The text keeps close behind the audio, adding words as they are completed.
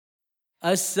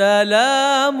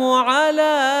السلام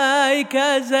عليك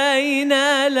زين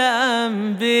الأنبياء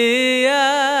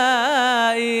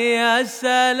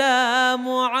السلام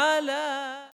عليك.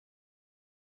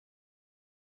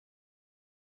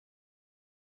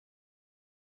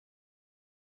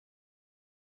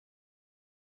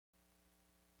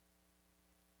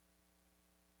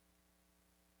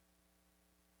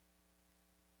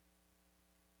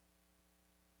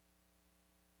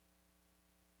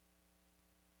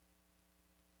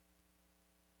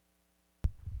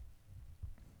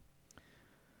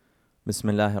 بسم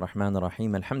الله الرحمن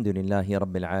الرحيم. الحمد لله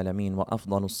رب العالمين،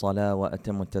 وأفضل الصلاة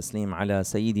وأتم التسليم على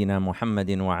سيدنا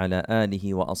محمد وعلى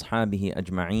آله وأصحابه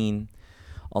أجمعين.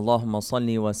 اللهم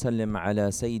صل وسلم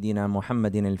على سيدنا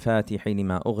محمد الفاتح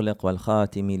لما أغلق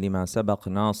والخاتم لما سبق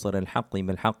ناصر الحق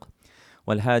بالحق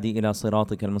والهادي إلى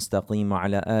صراطك المستقيم،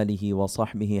 وعلى آله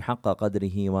وصحبه حق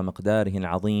قدره ومقداره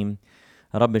العظيم.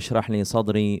 رب اشرح لي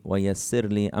صدري ويسر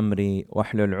لي أمري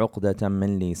واحلل عقدة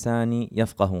من لساني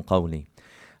يفقه قولي.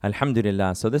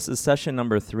 Alhamdulillah. So this is session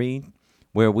number 3,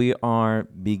 where we are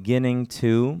beginning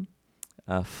to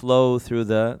flow through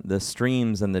the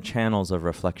streams and the channels of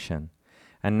reflection.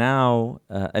 And now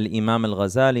Al-Imam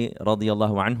Al-Ghazali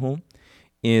radiyallahu anhu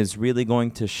is really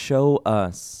going to show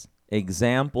us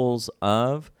examples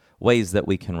of ways that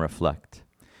we can reflect.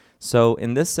 So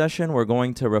in this session, we're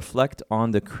going to reflect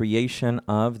on the creation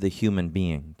of the human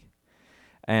being.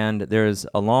 And there's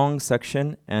a long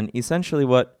section, and essentially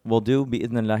what we'll do,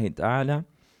 bi'idhnillahi ta'ala,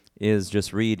 is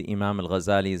just read Imam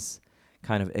al-Ghazali's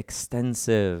kind of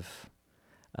extensive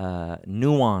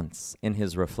nuance in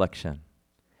his reflection.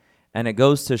 And it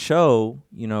goes to show,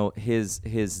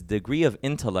 his degree of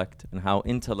intellect, and how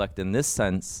intellect in this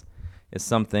sense is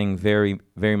something very,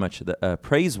 very much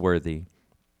praiseworthy.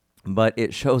 But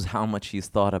it shows how much he's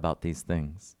thought about these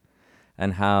things,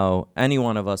 and how any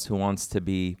one of us who wants to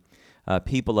be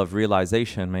people of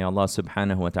realization, may Allah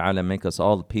subhanahu wa ta'ala make us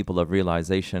all people of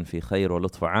realization, fi khayr wa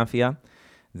lutf wa afiyah,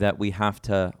 that we have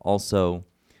to also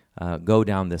go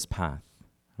down this path.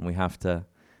 And we have to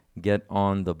get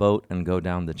on the boat and go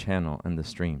down the channel and the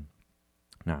stream.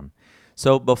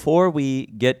 So before we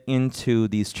get into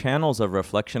these channels of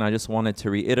reflection, I just wanted to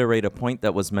reiterate a point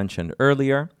that was mentioned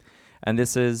earlier. And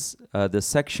this is the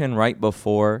section right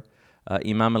before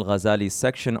Imam al-Ghazali's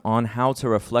section on how to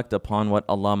reflect upon what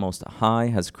Allah Most High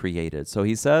has created. So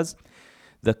he says,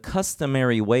 the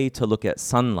customary way to look at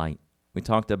sunlight, we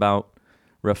talked about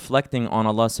reflecting on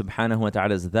Allah subhanahu wa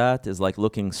ta'ala's that is like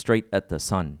looking straight at the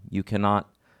sun. You cannot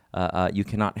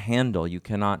handle, you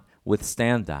cannot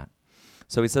withstand that.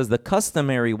 So he says the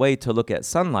customary way to look at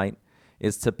sunlight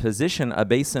is to position a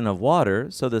basin of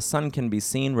water so the sun can be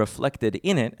seen reflected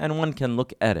in it and one can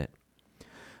look at it.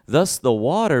 Thus, the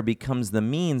water becomes the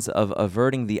means of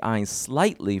averting the eyes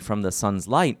slightly from the sun's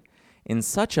light in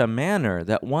such a manner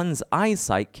that one's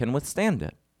eyesight can withstand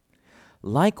it.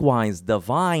 Likewise,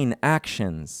 divine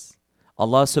actions,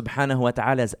 Allah subhanahu wa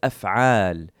ta'ala's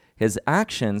af'al, His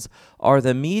actions are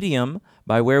the medium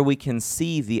by where we can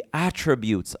see the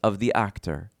attributes of the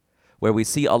actor, where we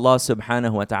see Allah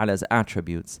subhanahu wa ta'ala's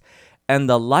attributes. And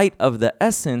the light of the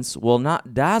essence will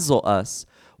not dazzle us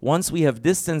once we have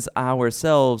distanced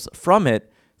ourselves from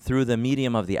it through the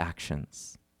medium of the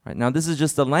actions. Right? Now, this is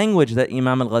just the language that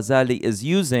Imam al-Ghazali is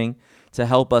using to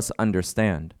help us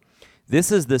understand.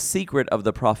 This is the secret of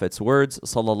the Prophet's words,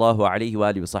 sallallahu alayhi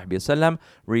wa sallam,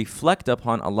 reflect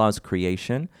upon Allah's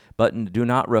creation, but do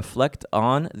not reflect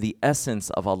on the essence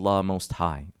of Allah Most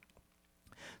High.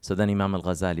 So then Imam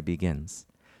al-Ghazali begins.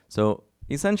 So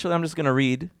essentially, I'm just going to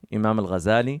read Imam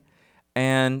al-Ghazali,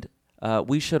 and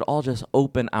we should all just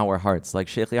open our hearts, like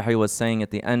Shaykh Yahya was saying at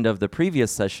the end of the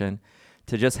previous session,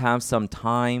 to just have some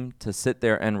time to sit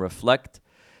there and reflect.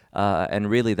 And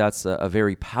really that's a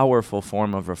very powerful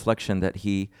form of reflection that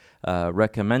he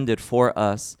recommended for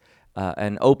us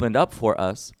and opened up for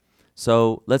us.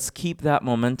 So let's keep that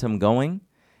momentum going.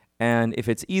 And if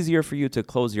it's easier for you to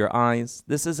close your eyes,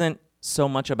 this isn't so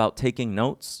much about taking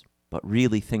notes, but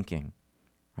really thinking.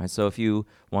 Right, so if you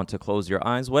want to close your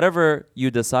eyes, whatever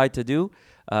you decide to do,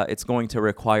 it's going to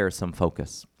require some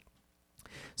focus.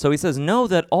 So he says, know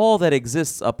that all that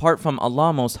exists apart from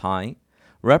Allah Most High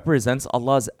represents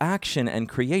Allah's action and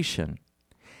creation.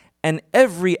 And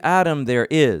every atom there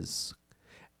is,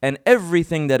 and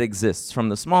everything that exists, from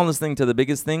the smallest thing to the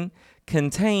biggest thing,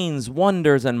 contains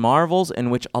wonders and marvels in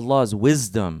which Allah's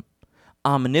wisdom,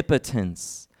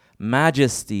 omnipotence,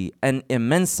 majesty, and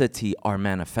immensity are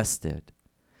manifested.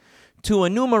 To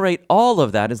enumerate all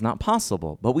of that is not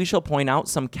possible, but we shall point out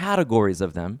some categories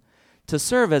of them to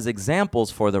serve as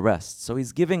examples for the rest. So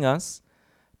he's giving us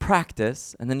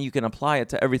practice, and then you can apply it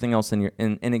to everything else in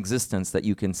existence that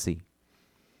you can see,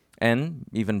 and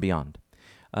even beyond.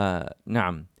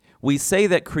 Naam. We say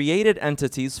that created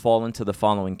entities fall into the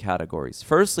following categories.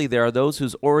 Firstly, there are those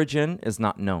whose origin is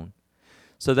not known.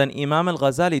 So then Imam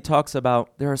al-Ghazali talks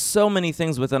about there are so many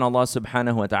things within Allah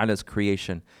subhanahu wa ta'ala's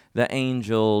creation. The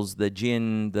angels, the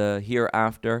jinn, the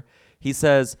hereafter. He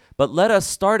says, but let us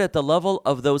start at the level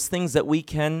of those things that we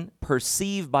can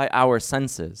perceive by our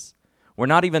senses. We're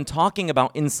not even talking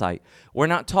about insight. We're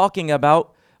not talking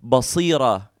about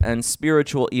basira and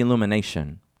spiritual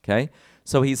illumination. Okay?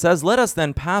 So he says, let us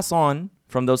then pass on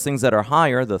from those things that are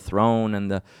higher, the throne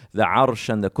and the arsh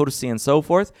and the kursi and so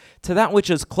forth, to that which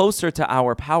is closer to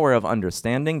our power of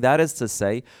understanding. That is to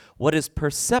say, what is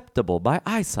perceptible by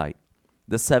eyesight,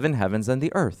 the seven heavens and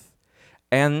the earth,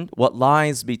 and what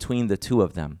lies between the two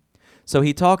of them. So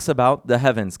he talks about the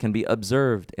heavens can be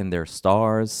observed in their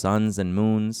stars, suns, and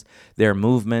moons, their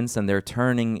movements and their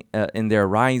turning in their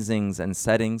risings and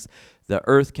settings. The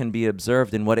earth can be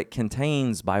observed in what it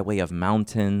contains by way of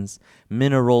mountains,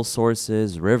 mineral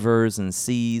sources, rivers and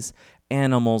seas,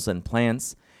 animals and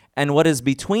plants. And what is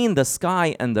between the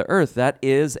sky and the earth, that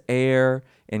is air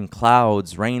and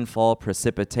clouds, rainfall,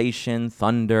 precipitation,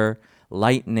 thunder,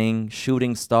 lightning,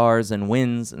 shooting stars and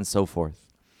winds, and so forth.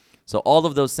 So all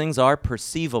of those things are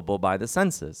perceivable by the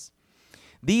senses.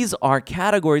 These are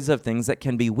categories of things that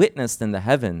can be witnessed in the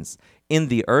heavens, in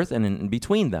the earth, and in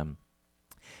between them.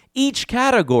 Each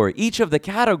of the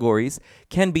categories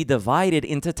can be divided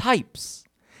into types,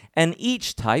 and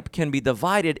each type can be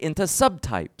divided into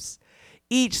subtypes.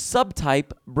 Each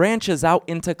subtype branches out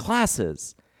into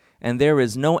classes, and there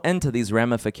is no end to these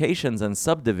ramifications and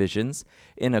subdivisions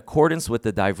in accordance with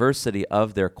the diversity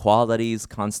of their qualities,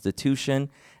 constitution,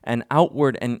 and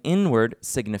outward and inward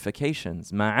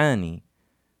significations, ma'ani.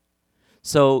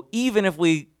 So even if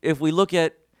we look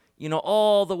at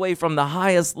all the way from the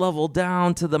highest level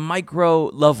down to the micro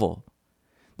level,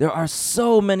 there are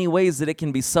so many ways that it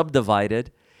can be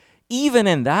subdivided. Even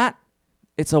in that,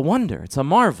 it's a wonder, it's a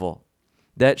marvel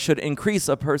that should increase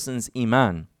a person's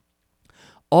iman.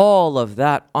 All of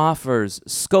that offers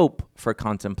scope for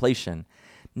contemplation.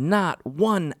 Not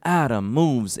one atom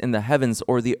moves in the heavens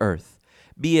or the earth,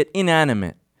 be it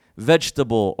inanimate,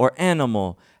 vegetable or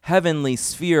animal, heavenly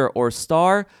sphere or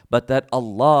star, but that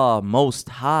Allah Most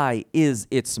High is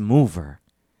its mover.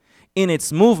 In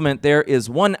its movement, there is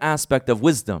one aspect of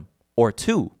wisdom, or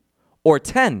two, or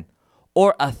 10,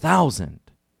 or 1,000.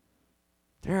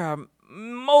 There are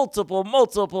multiple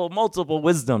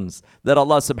wisdoms that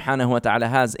Allah subhanahu wa ta'ala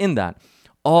has in that.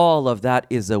 All of that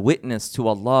is a witness to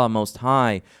Allah Most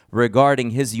High regarding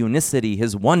His unicity,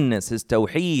 His oneness, His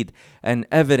tawheed, and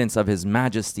evidence of His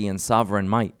majesty and sovereign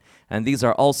might. And these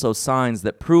are also signs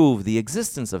that prove the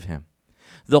existence of Him.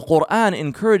 The Quran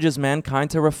encourages mankind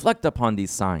to reflect upon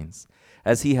these signs.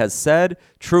 As He has said,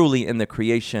 truly in the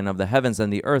creation of the heavens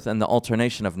and the earth and the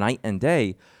alternation of night and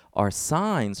day are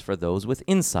signs for those with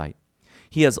insight.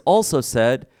 He has also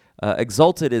said,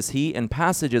 exalted is He in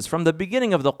passages from the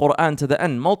beginning of the Quran to the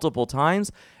end multiple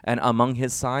times, and among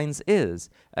His signs is,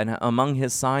 and among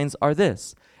His signs are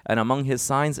this, and among His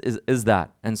signs is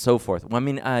that, and so forth.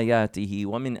 وَمِنْ آيَاتِهِ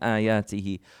وَمِنْ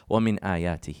آيَاتِهِ وَمِنْ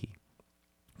آيَاتِهِ.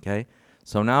 Okay?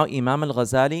 So now Imam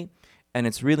al-Ghazali, and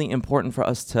it's really important for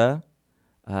us to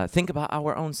think about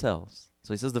our own selves.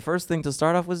 So he says the first thing to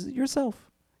start off was yourself.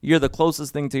 You're the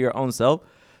closest thing to your own self,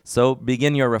 so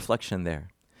begin your reflection there.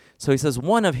 So he says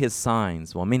one of His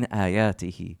signs, وَمِنْ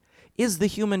آيَاتِهِ, is the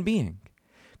human being,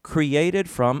 created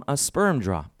from a sperm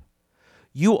drop.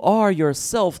 You are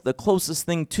yourself the closest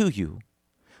thing to you.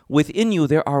 Within you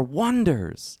there are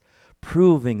wonders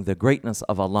proving the greatness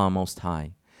of Allah Most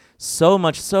High. So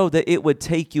much so that it would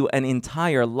take you an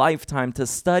entire lifetime to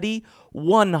study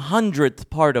 100th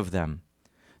part of them,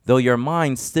 though your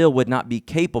mind still would not be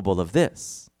capable of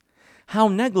this. How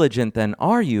negligent then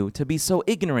are you to be so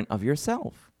ignorant of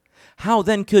yourself? How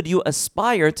then could you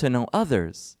aspire to know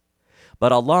others?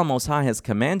 But Allah Most High has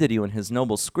commanded you in His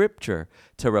noble scripture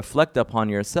to reflect upon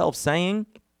yourself, saying,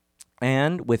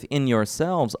 and within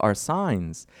yourselves are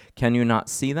signs. Can you not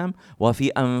see them?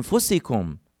 وَفِي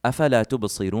أَنفُسِكُمْ أَفَلَا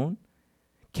تُبْصِرُونَ.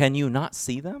 Can you not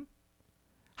see them?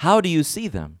 How do you see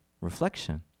them?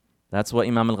 Reflection. That's what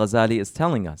Imam al-Ghazali is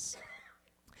telling us.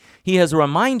 He has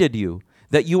reminded you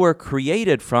that you were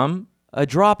created from a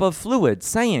drop of fluid,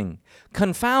 saying,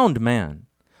 confound man,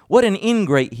 what an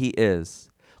ingrate he is.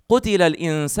 قُتِلَ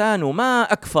الْإِنسَانُ مَا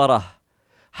أَكْفَرَهُ.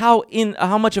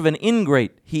 How much of an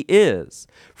ingrate he is.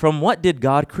 From what did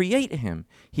God create him?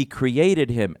 He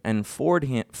created him and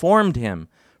formed him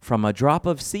from a drop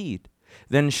of seed,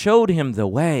 then showed him the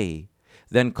way,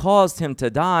 then caused him to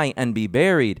die and be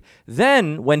buried.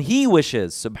 Then, when he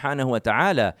wishes, subhanahu wa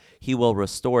ta'ala, he will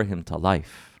restore him to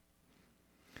life.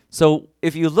 So,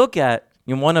 if you look at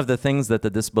one of the things that the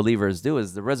disbelievers do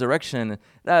is the resurrection,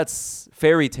 that's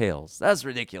fairy tales. That's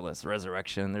ridiculous.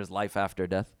 Resurrection, there's life after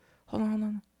death. Hold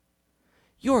on.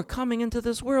 Your coming into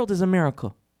this world is a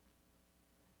miracle.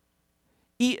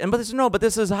 But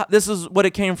this is what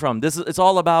it came from. It's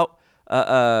all about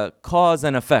cause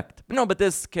and effect. No, but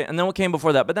this came, and then what came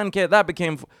before that? But then that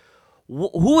became.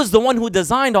 Who is the one who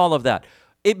designed all of that?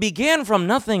 It began from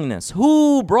nothingness.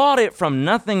 Who brought it from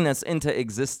nothingness into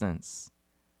existence?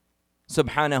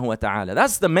 Subhanahu wa ta'ala.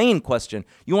 That's the main question.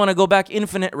 You want to go back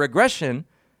infinite regression?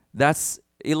 That's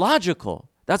illogical.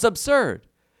 That's absurd.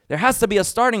 There has to be a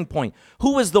starting point.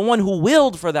 Who is the one who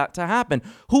willed for that to happen?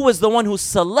 Who was the one who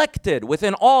selected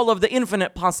within all of the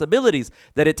infinite possibilities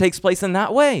that it takes place in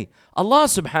that way? Allah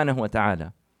subhanahu wa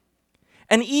ta'ala.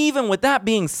 And even with that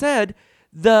being said,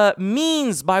 the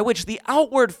means by which the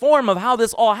outward form of how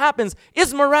this all happens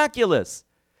is miraculous.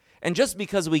 And just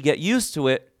because we get used to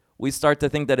it, we start to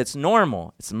think that it's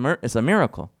normal. It's a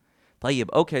miracle. Tayyib,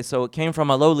 okay, so it came from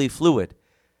a lowly fluid.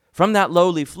 From that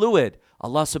lowly fluid,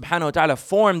 Allah subhanahu wa ta'ala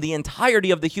formed the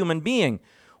entirety of the human being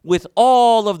with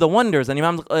all of the wonders. And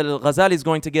Imam al-Ghazali is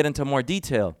going to get into more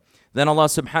detail. Then Allah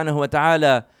subhanahu wa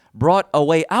ta'ala brought a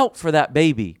way out for that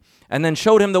baby and then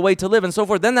showed him the way to live and so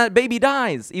forth. Then that baby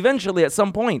dies. Eventually, at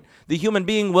some point, the human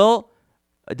being will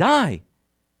die.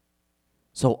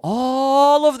 So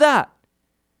all of that.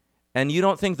 And you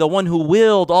don't think the one who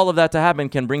willed all of that to happen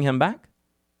can bring him back?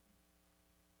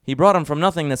 He brought him from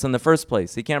nothingness in the first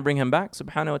place. He can't bring him back.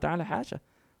 Subhanahu wa ta'ala, hasha.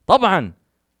 Tab'an,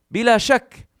 bila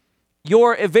shak.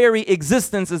 Your very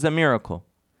existence is a miracle.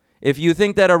 If you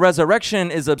think that a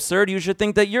resurrection is absurd, you should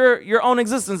think that your own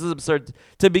existence is absurd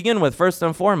to begin with, first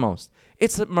and foremost.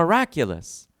 It's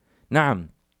miraculous. Naam.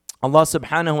 Allah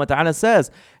subhanahu wa ta'ala says,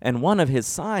 and one of his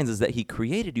signs is that he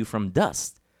created you from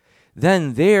dust.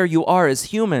 Then there you are as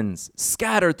humans,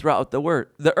 scattered throughout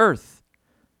the earth.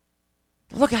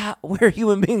 Look at where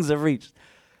human beings have reached.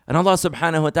 And Allah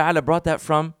subhanahu wa ta'ala brought that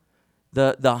from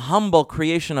the humble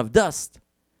creation of dust.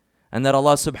 And that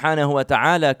Allah subhanahu wa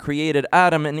ta'ala created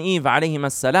Adam and Eve alayhim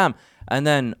as-salam, and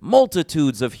then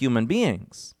multitudes of human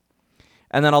beings.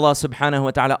 And then Allah subhanahu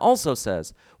wa ta'ala also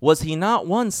says, was he not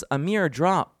once a mere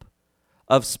drop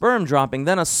of sperm dropping,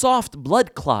 then a soft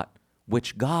blood clot,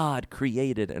 which God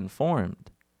created and formed?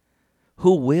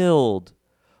 Who willed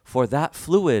for that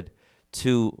fluid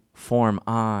to form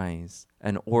eyes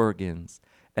and organs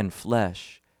and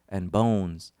flesh and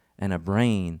bones and a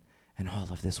brain, and all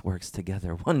of this works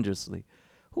together wondrously.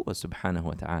 Huwa subhanahu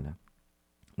wa ta'ala.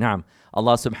 Naam.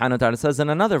 Allah subhanahu wa ta'ala says in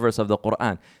another verse of the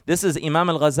Quran. This is Imam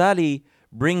al-Ghazali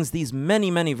brings these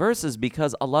many, many verses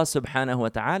because Allah subhanahu wa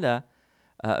ta'ala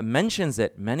mentions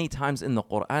it many times in the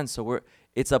Quran. So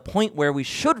it's a point where we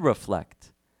should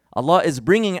reflect. Allah is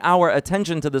bringing our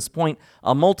attention to this point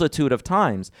a multitude of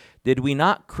times. Did we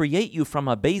not create you from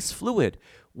a base fluid,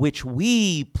 which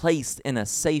we placed in a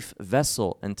safe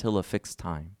vessel until a fixed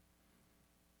time?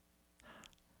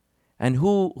 And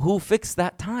who fixed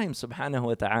that time, subhanahu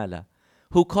wa ta'ala?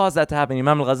 Who caused that to happen?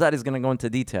 Imam al-Ghazali is going to go into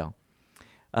detail.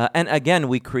 And again,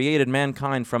 we created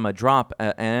mankind from a drop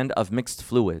and of mixed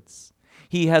fluids.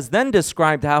 He has then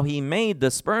described how he made the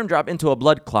sperm drop into a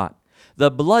blood clot, the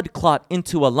blood clot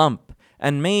into a lump,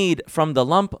 and made from the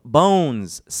lump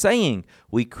bones, saying,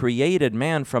 we created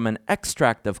man from an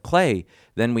extract of clay.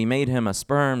 Then we made him a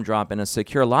sperm drop in a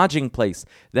secure lodging place.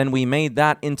 Then we made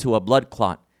that into a blood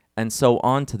clot, and so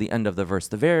on to the end of the verse.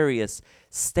 The various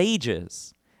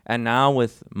stages. And now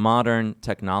with modern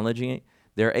technology,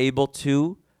 they're able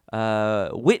to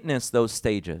witness those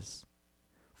stages.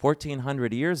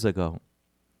 1400 years ago,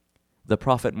 the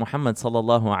Prophet Muhammad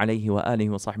sallallahu alayhi wa alihi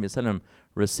wa sahbihi wasallam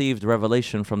received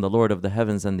revelation from the Lord of the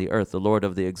heavens and the earth, the Lord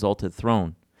of the exalted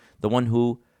throne, the one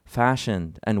who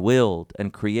fashioned and willed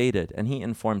and created, and he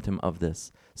informed him of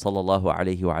this, sallallahu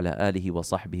alayhi wa ala alihi wa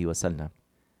sahbihi wasallam.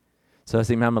 So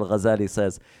as Imam al-Ghazali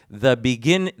says,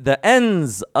 the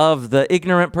ends of the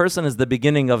ignorant person is the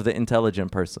beginning of the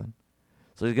intelligent person.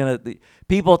 So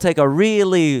people take a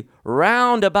really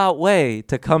roundabout way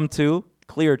to come to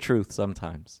clear truth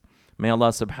sometimes. May Allah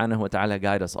subhanahu wa ta'ala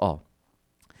guide us all.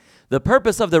 The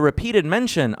purpose of the repeated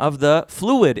mention of the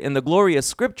fluid in the glorious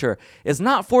scripture is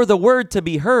not for the word to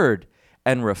be heard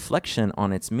and reflection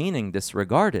on its meaning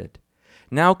disregarded.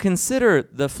 Now consider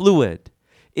the fluid.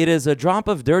 It is a drop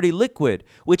of dirty liquid,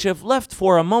 which if left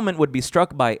for a moment would be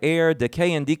struck by air,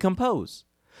 decay, and decompose.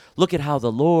 Look at how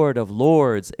the Lord of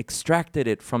Lords extracted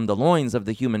it from the loins of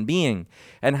the human being,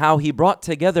 and how he brought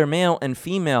together male and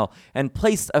female and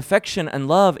placed affection and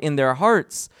love in their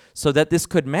hearts so that this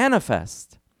could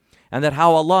manifest. And that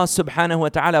how Allah subhanahu wa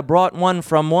ta'ala brought one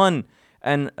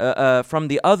and from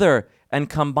the other and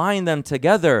combined them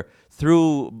together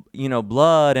through,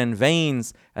 blood and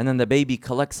veins, and then the baby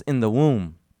collects in the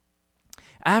womb.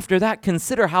 After that,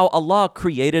 consider how Allah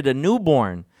created a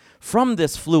newborn from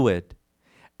this fluid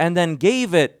and then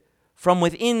gave it from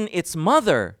within its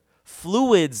mother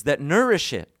fluids that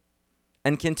nourish it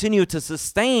and continue to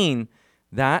sustain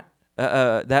that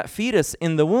fetus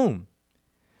in the womb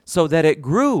so that it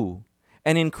grew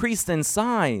and increased in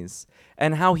size,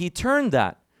 and how he turned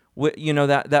that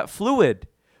fluid,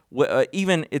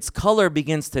 even its color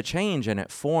begins to change and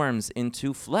it forms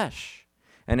into flesh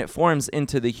and it forms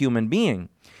into the human being.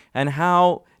 And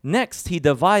how next he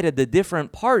divided the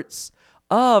different parts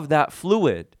of that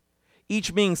fluid,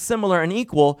 each being similar and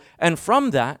equal, and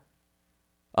from that,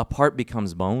 a part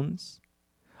becomes bones,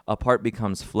 a part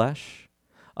becomes flesh,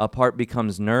 a part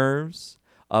becomes nerves,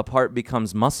 a part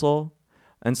becomes muscle,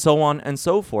 and so on and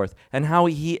so forth. And how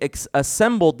he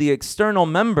assembled the external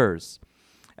members,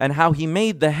 and how he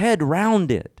made the head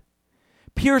rounded,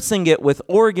 piercing it with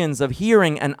organs of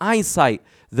hearing and eyesight,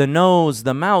 the nose,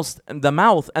 the mouth,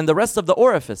 and the rest of the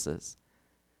orifices.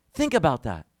 Think about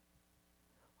that.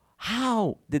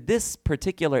 How did this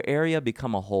particular area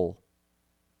become a whole?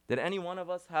 Did any one of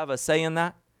us have a say in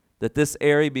that? That this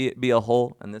area be a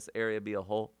whole, and this area be a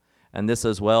whole, and this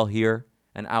as well here,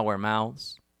 and our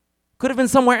mouths? Could have been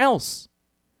somewhere else.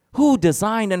 Who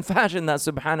designed and fashioned that,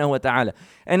 subhanahu wa ta'ala?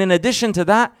 And in addition to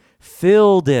that,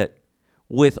 filled it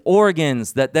with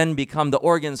organs that then become the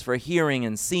organs for hearing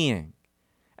and seeing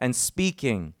and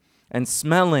speaking and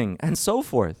smelling and so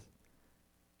forth.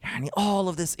 Yani all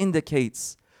of this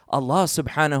indicates Allah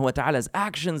subhanahu wa ta'ala's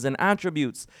actions and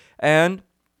attributes and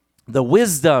the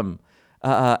wisdom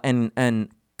and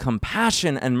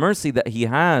compassion and mercy that he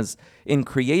has in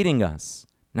creating us.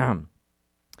 Naam.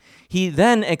 He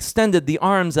then extended the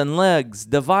arms and legs,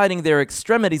 dividing their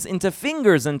extremities into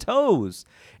fingers and toes,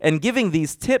 and giving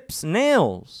these tips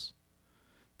nails,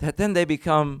 that then they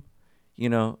become,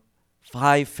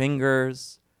 5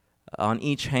 fingers on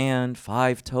each hand,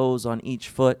 5 toes on each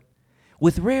foot,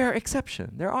 with rare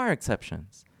exception. There are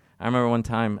exceptions. I remember one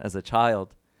time as a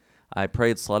child, I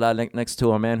prayed salah next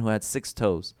to a man who had 6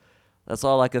 toes. That's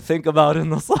all I could think about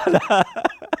in the salah.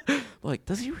 Like,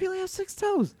 does he really have 6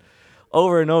 toes?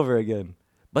 Over and over again.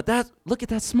 But look at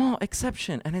that small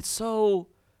exception, and it's so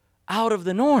out of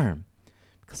the norm,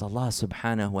 because Allah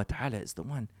subhanahu wa ta'ala is the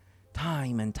one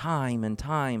time and time and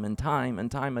time and time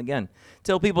and time again,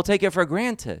 till people take it for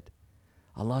granted.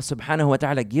 Allah subhanahu wa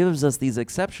ta'ala gives us these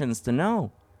exceptions to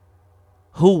know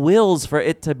who wills for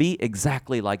it to be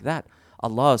exactly like that.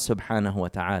 Allah subhanahu wa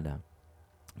ta'ala.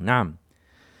 Naam.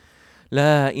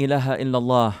 La ilaha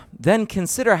illallah. Then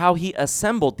consider how he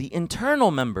assembled the internal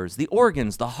members, the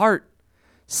organs, the heart,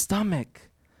 stomach,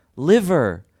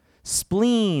 liver,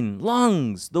 spleen,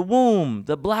 lungs, the womb,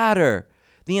 the bladder,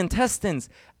 the intestines,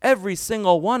 every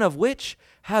single one of which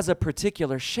has a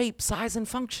particular shape, size, and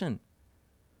function.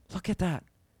 Look at that.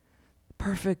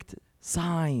 Perfect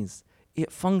size.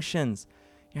 It functions.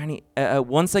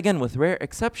 Once again, with rare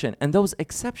exception. And those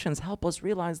exceptions help us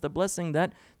realize the blessing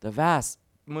that the vast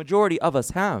majority of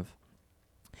us have.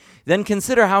 Then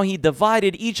consider how he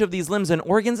divided each of these limbs and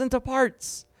organs into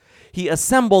parts. He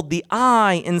assembled the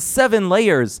eye in 7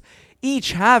 layers,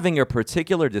 each having a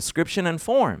particular description and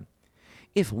form.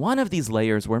 If one of these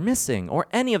layers were missing, or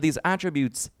any of these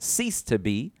attributes ceased to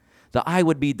be, the eye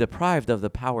would be deprived of the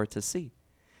power to see.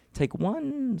 Take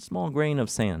one small grain of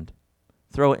sand,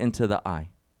 throw it into the eye.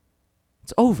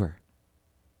 It's over.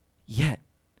 Yet,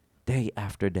 day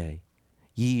after day,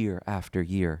 year after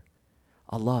year,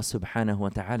 Allah subhanahu wa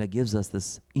ta'ala gives us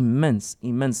this immense,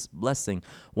 immense blessing.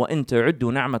 وَإِن تَعُدُّوا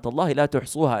نَعْمَةَ اللَّهِ لَا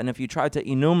تُحْصُوهَا. And if you try to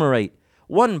enumerate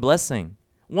one blessing,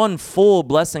 one full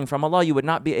blessing from Allah, you would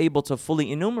not be able to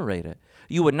fully enumerate it.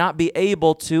 You would not be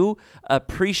able to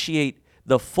appreciate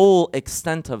the full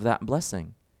extent of that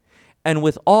blessing. And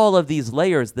with all of these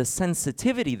layers, the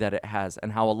sensitivity that it has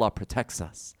and how Allah protects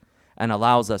us and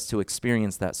allows us to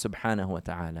experience that, subhanahu wa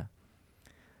ta'ala.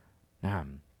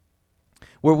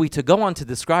 Were we to go on to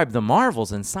describe the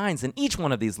marvels and signs in each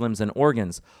one of these limbs and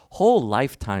organs, whole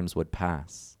lifetimes would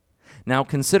pass. Now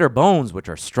consider bones, which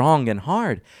are strong and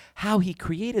hard, how he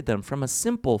created them from a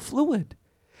simple fluid.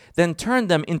 then turned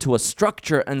them into a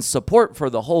structure and support for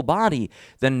the whole body,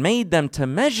 then made them to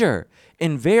measure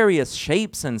in various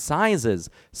shapes and sizes,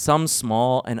 some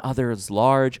small and others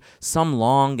large, some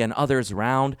long and others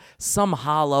round, some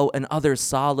hollow and others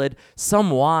solid,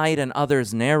 some wide and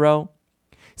others narrow.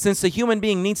 Since the human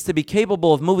being needs to be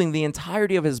capable of moving the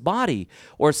entirety of his body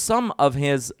or some of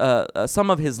his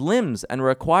limbs and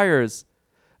requires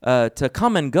to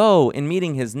come and go in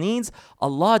meeting his needs,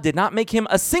 Allah did not make him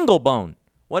a single bone.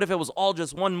 What if it was all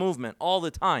just one movement all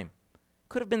the time?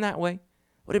 Could have been that way.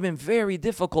 Would have been very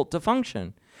difficult to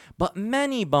function. But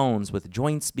many bones with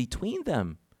joints between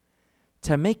them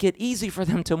to make it easy for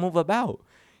them to move about.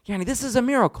 Yani, this is a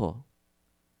miracle.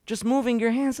 Just moving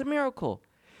your hands is a miracle.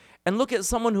 And look at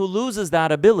someone who loses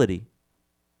that ability.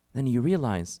 Then you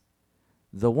realize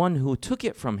the one who took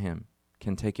it from him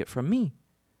can take it from me.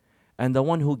 And the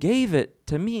one who gave it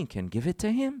to me can give it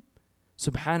to him.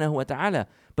 Subhanahu wa ta'ala.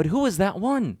 But who is that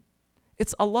one?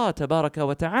 It's Allah tabaraka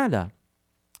wa ta'ala.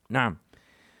 Naam.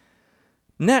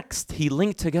 Next, he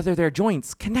linked together their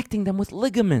joints, connecting them with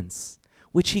ligaments,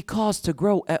 which he caused to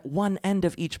grow at one end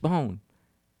of each bone,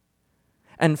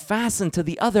 and fastened to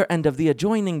the other end of the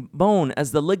adjoining bone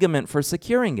as the ligament for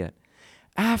securing it.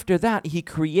 After that, he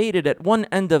created at one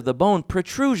end of the bone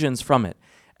protrusions from it,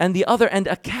 and the other end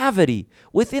a cavity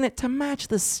within it to match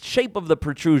the shape of the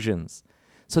protrusions,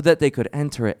 so that they could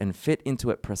enter it and fit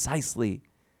into it precisely.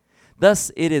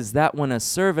 Thus it is that when a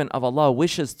servant of Allah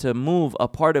wishes to move a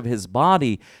part of his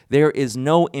body, there is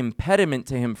no impediment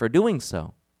to him for doing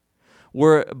so.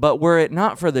 But were it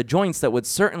not for the joints, that would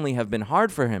certainly have been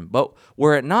hard for him. But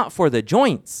were it not for the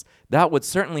joints, that would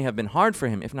certainly have been hard for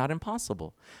him, if not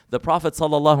impossible. The Prophet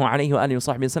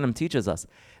ﷺ teaches us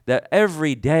that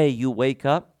every day you wake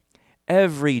up,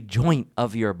 every joint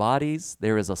of your bodies,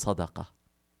 there is a sadaqah.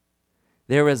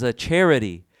 There is a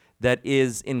charity that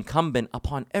is incumbent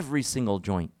upon every single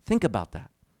joint. Think about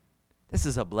that. This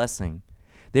is a blessing.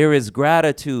 There is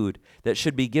gratitude that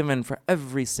should be given for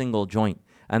every single joint.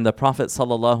 And the Prophet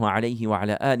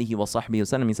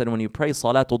ﷺ, he said, when you pray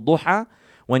Salatul Duha,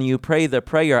 when you pray the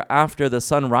prayer after the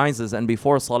sun rises and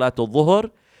before Salatul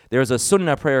Dhuhr, there's a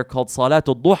sunnah prayer called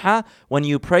Salatul Duha. When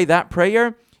you pray that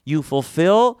prayer, you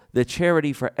fulfill the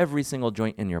charity for every single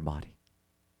joint in your body.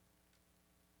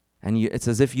 And it's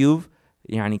as if you've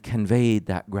conveyed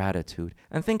that gratitude.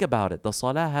 And think about it. The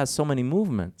salah has so many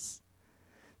movements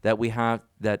that we have,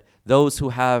 that those who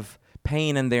have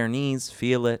pain in their knees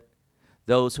feel it.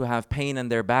 Those who have pain in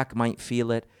their back might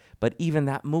feel it. But even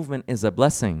that movement is a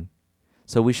blessing.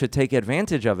 So we should take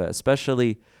advantage of it,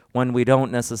 especially when we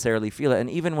don't necessarily feel it. And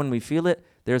even when we feel it,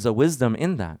 there's a wisdom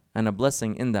in that and a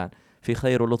blessing in that. Fi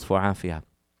khayru lutfu afiyah.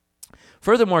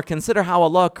 Furthermore, consider how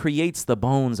Allah creates the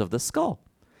bones of the skull.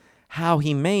 How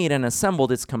he made and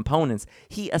assembled its components.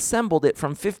 He assembled it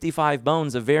from 55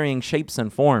 bones of varying shapes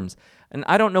and forms. And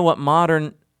I don't know what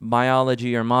modern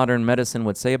biology or modern medicine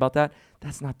would say about that.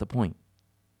 That's not the point.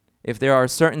 If there are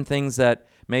certain things that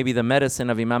maybe the medicine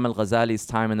of Imam al-Ghazali's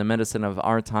time and the medicine of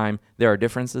our time, there are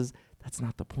differences, that's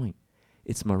not the point.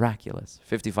 It's miraculous.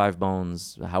 55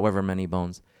 bones, however many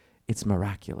bones, it's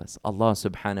miraculous. Allah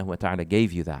subhanahu wa ta'ala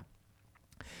gave you that,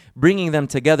 bringing them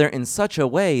together in such a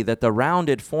way that the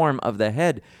rounded form of the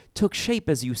head took shape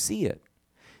as you see it.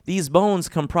 These bones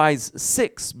comprise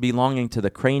 6 belonging to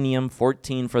the cranium,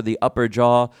 14 for the upper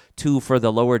jaw, 2 for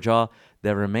the lower jaw.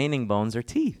 The remaining bones are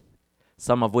teeth,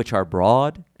 some of which are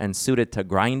broad and suited to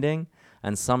grinding,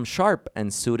 and some sharp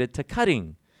and suited to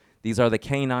cutting. These are the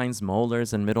canines,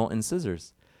 molars, and middle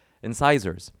incisors.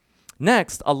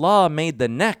 Next, Allah made the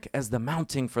neck as the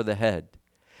mounting for the head,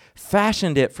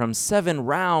 fashioned it from 7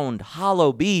 round,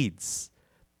 hollow beads,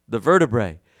 the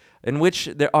vertebrae, in which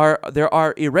there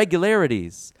are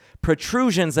irregularities,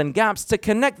 protrusions, and gaps to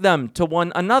connect them to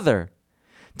one another.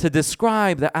 To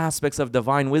describe the aspects of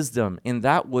divine wisdom in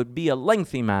that would be a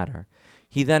lengthy matter.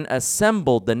 He then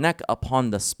assembled the neck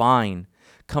upon the spine,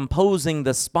 composing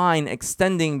the spine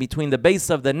extending between the base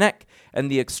of the neck and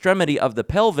the extremity of the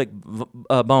pelvic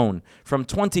bone from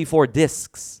 24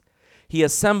 discs. He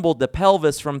assembled the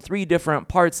pelvis from 3 different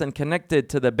parts and connected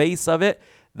to the base of it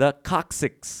the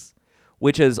coccyx,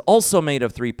 which is also made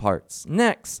of 3 parts.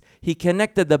 Next, he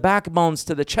connected the backbones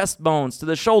to the chest bones, to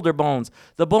the shoulder bones,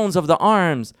 the bones of the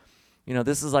arms.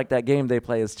 This is like that game they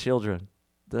play as children.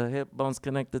 The hip bones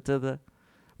connected to the...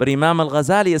 But Imam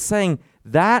al-Ghazali is saying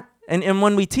that, and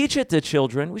when we teach it to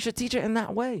children, we should teach it in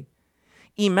that way.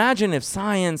 Imagine if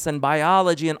science and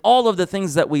biology and all of the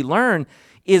things that we learn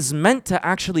is meant to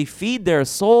actually feed their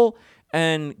soul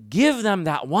and give them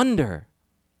that wonder.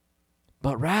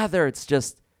 But rather, it's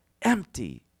just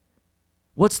empty.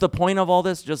 What's the point of all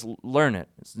this? Just learn it.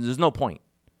 There's no point.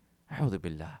 أعوذ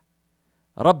بالله.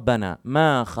 رَبَّنَا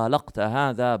مَا خَلَقْتَ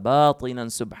هَذَا بَاطِلًا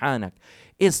سُبْحَانَكَ,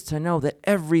 is to know that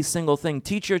every single thing,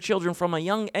 teach your children from a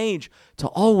young age to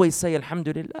always say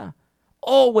Alhamdulillah.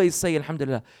 Always say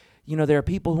Alhamdulillah. You know, there are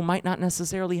people who might not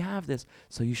necessarily have this,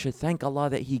 so you should thank Allah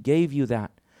that He gave you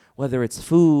that, whether it's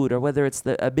food or whether it's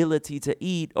the ability to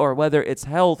eat or whether it's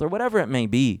health or whatever it may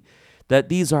be, that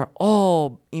these are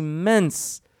all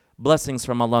immense blessings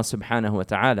from Allah subhanahu wa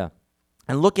ta'ala.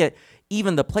 And look at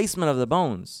even the placement of the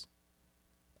bones.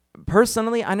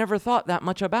 Personally, I never thought that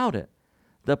much about it.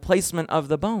 The placement of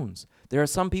the bones. There are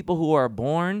some people who are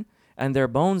born and their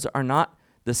bones are not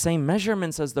the same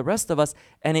measurements as the rest of us,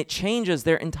 and it changes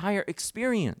their entire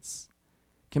experience.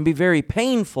 It can be very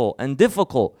painful and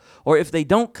difficult. Or if they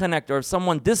don't connect, or if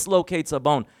someone dislocates a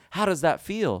bone, how does that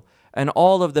feel? And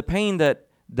all of the pain that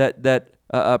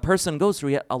a person goes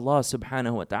through, yet Allah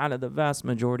subhanahu wa ta'ala, the vast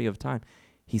majority of time,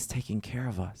 He's taking care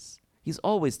of us. He's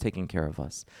always taking care of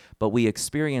us. But we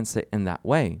experience it in that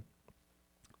way.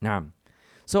 Now,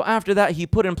 so after that, He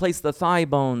put in place the thigh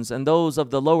bones and those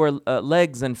of the lower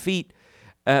legs and feet.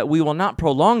 We will not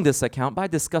prolong this account by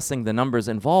discussing the numbers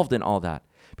involved in all that,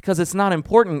 because it's not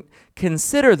important.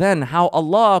 Consider then how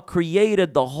Allah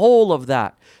created the whole of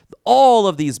that, all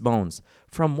of these bones,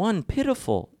 from one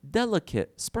pitiful,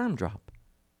 delicate sperm drop.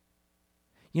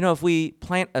 You know, if we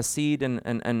plant a seed,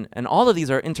 and all of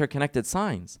these are interconnected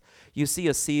signs. You see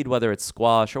a seed, whether it's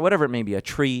squash or whatever it may be, a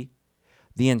tree,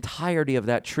 the entirety of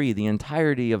that tree, the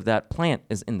entirety of that plant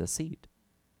is in the seed.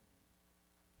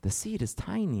 The seed is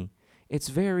tiny. It's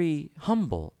very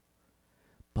humble.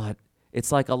 But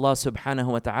it's like Allah subhanahu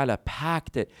wa ta'ala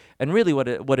packed it. And really what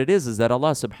it is that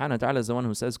Allah subhanahu wa ta'ala is the one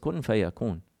who says, kun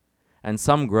fayakun. And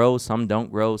some grow, some don't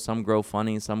grow, some grow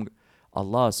funny,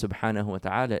 Allah subhanahu wa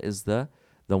ta'ala is the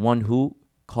one who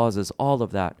causes all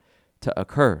of that to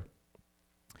occur.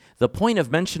 The point of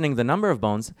mentioning the number of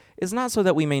bones is not so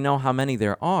that we may know how many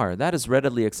there are. That is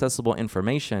readily accessible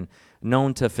information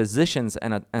known to physicians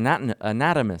and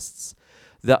anatomists.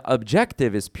 The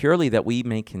objective is purely that we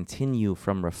may continue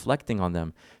from reflecting on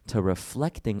them to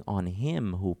reflecting on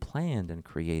Him who planned and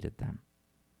created them.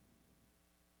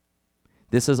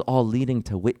 This is all leading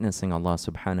to witnessing Allah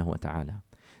subhanahu wa ta'ala,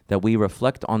 that we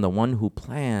reflect on the one who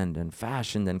planned and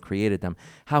fashioned and created them,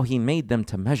 how He made them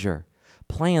to measure,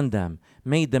 planned them,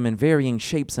 made them in varying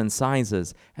shapes and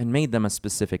sizes, and made them a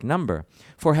specific number.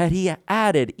 For had He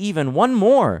added even one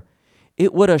more,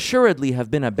 it would assuredly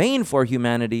have been a bane for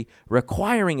humanity,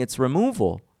 requiring its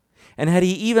removal. And had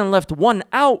He even left one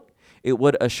out, it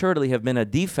would assuredly have been a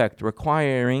defect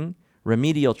requiring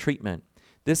remedial treatment.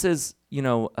 This is,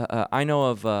 I know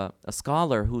of a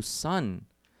scholar whose son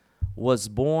was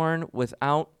born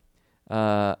without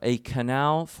a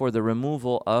canal for the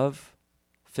removal of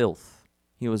filth.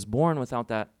 He was born without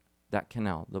that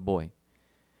canal, the boy.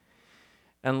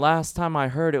 And last time I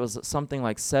heard, it was something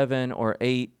like 7 or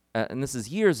 8, and this is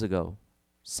years ago,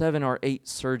 7 or 8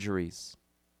 surgeries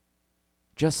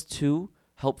just to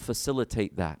help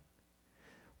facilitate that.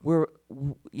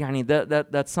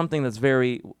 That's something that's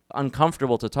very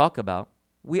uncomfortable to talk about.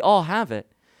 We all have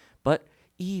it, but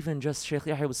even just Shaykh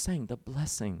Yahya was saying, the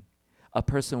blessing. A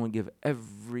person would give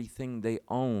everything they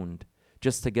owned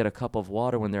just to get a cup of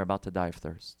water when they're about to die of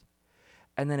thirst.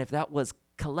 And then if that was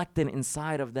collecting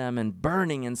inside of them and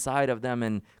burning inside of them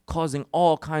and causing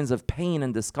all kinds of pain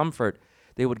and discomfort,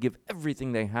 they would give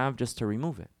everything they have just to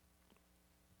remove it.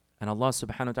 And Allah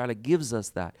subhanahu wa ta'ala gives us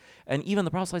that. And even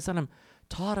the Prophet ﷺ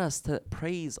taught us to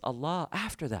praise Allah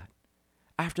after that,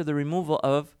 after the removal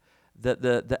of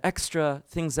the extra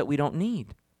things that we don't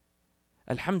need.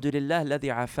 Alhamdulillah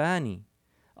alladhi afani.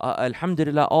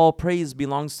 Alhamdulillah, all praise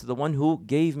belongs to the one who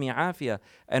gave me afiyah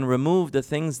and removed the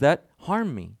things that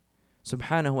harm me.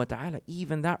 Subhanahu wa ta'ala.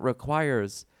 Even that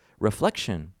requires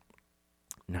reflection.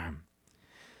 Naam.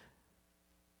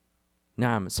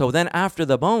 So then after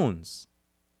the bones,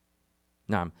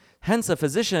 hence a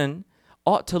physician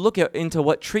ought to look into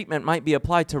what treatment might be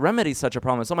applied to remedy such a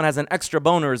problem. If someone has an extra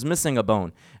bone or is missing a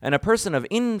bone, and a person of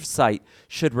insight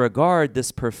should regard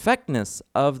this perfectness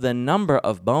of the number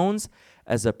of bones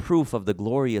as a proof of the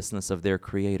gloriousness of their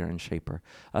creator and shaper.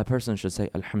 A person should say,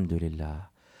 Alhamdulillah.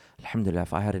 Alhamdulillah,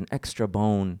 if I had an extra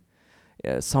bone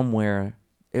somewhere,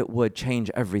 it would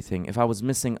change everything. If I was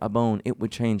missing a bone, it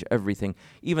would change everything.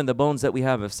 Even the bones that we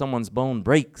have, if someone's bone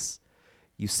breaks,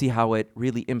 you see how it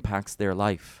really impacts their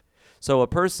life. So a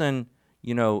person,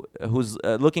 who's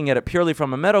looking at it purely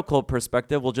from a medical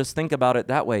perspective will just think about it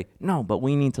that way. No, but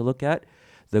we need to look at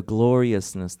the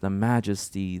gloriousness, the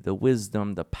majesty, the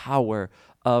wisdom, the power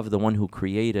of the one who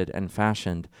created and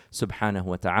fashioned subhanahu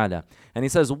wa ta'ala. And he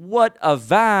says, what a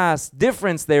vast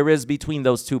difference there is between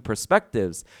those two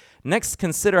perspectives. Next,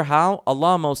 consider how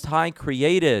Allah Most High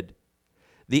created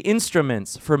the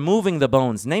instruments for moving the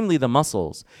bones, namely the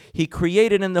muscles. He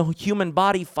created in the human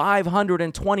body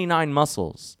 529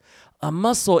 muscles. A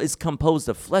muscle is composed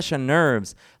of flesh and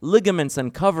nerves, ligaments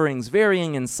and coverings,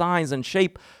 varying in size and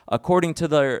shape according to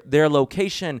their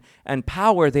location and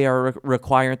power they are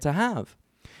required to have.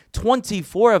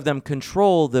 24 of them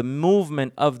control the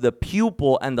movement of the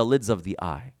pupil and the lids of the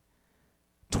eye.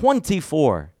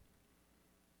 24.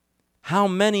 How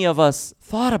many of us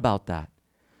thought about that?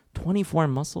 24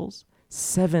 muscles,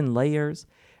 7 layers,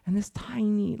 and this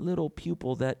tiny little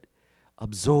pupil that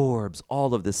absorbs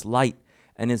all of this light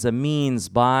and is a means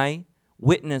by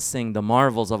witnessing the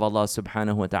marvels of Allah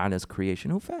subhanahu wa ta'ala's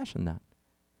creation. Who fashioned that?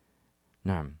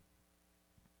 Naam.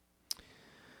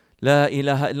 La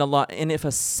ilaha illallah. And if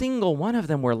a single one of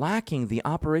them were lacking, the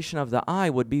operation of the eye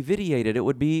would be vitiated. It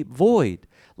would be void.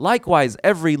 Likewise,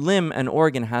 every limb and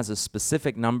organ has a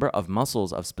specific number of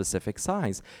muscles of specific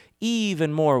size.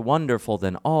 Even more wonderful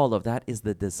than all of that is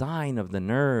the design of the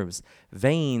nerves,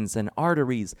 veins, and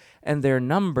arteries, and their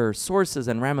number, sources,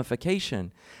 and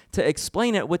ramification. To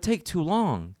explain it would take too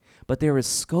long, but there is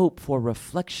scope for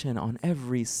reflection on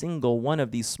every single one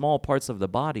of these small parts of the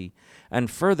body, and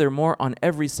furthermore on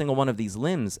every single one of these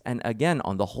limbs, and again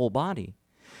on the whole body.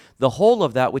 The whole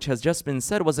of that which has just been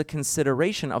said was a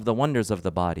consideration of the wonders of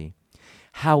the body.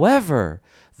 However,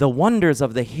 the wonders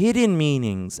of the hidden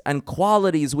meanings and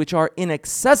qualities which are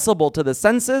inaccessible to the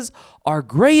senses are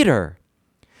greater.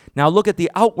 Now look at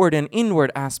the outward and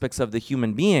inward aspects of the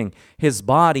human being, his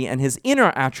body and his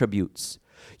inner attributes.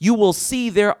 You will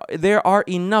see there are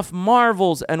enough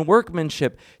marvels and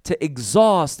workmanship to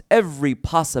exhaust every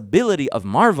possibility of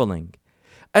marveling.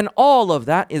 And all of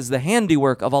that is the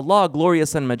handiwork of Allah,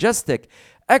 glorious and majestic,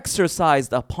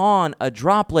 exercised upon a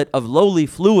droplet of lowly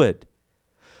fluid.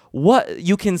 What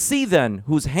you can see then,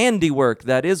 whose handiwork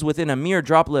that is within a mere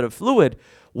droplet of fluid,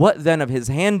 what then of his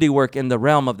handiwork in the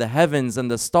realm of the heavens and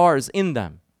the stars in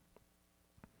them?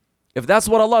 If that's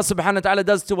what Allah subhanahu wa ta'ala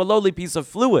does to a lowly piece of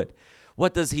fluid,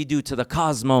 what does He do to the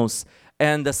cosmos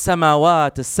and the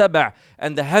samawat, the sab'a,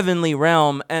 and the heavenly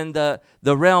realm and the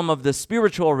realm of the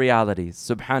spiritual realities,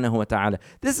 subhanahu wa ta'ala?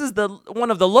 This is one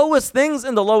of the lowest things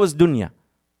in the lowest dunya.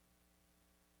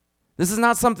 This is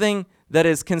not something that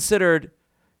is considered,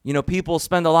 people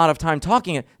spend a lot of time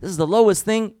talking it. This is the lowest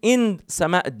thing in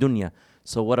sama' dunya.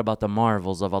 So what about the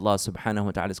marvels of Allah subhanahu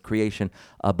wa ta'ala's creation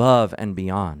above and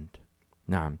beyond?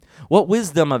 Naam. What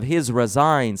wisdom of His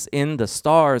resides in the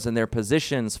stars and their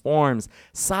positions, forms,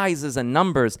 sizes, and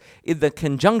numbers, in the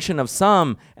conjunction of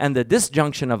some and the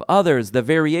disjunction of others, the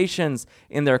variations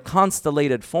in their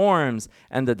constellated forms,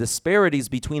 and the disparities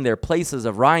between their places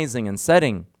of rising and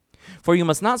setting. For you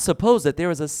must not suppose that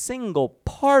there is a single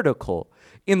particle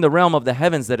in the realm of the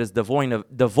heavens that is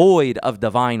devoid of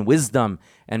divine wisdom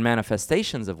and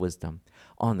manifestations of wisdom.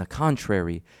 On the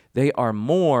contrary, they are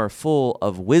more full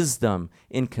of wisdom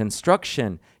in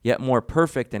construction, yet more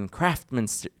perfect in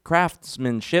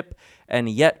craftsmanship, and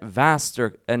a yet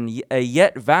vaster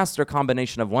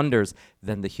combination of wonders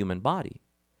than the human body.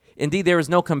 Indeed, there is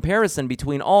no comparison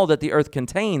between all that the earth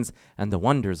contains and the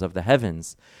wonders of the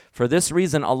heavens. For this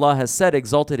reason, Allah has said,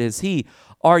 exalted is He,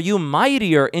 are you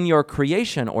mightier in your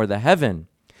creation or the heaven?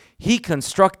 He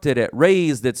constructed it,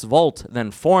 raised its vault,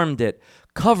 then formed it,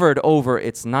 covered over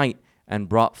its night, and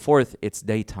brought forth its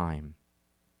daytime.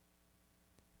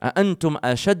 أَأَنْتُمْ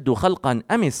أَشَدُّ خَلْقًا أَمِ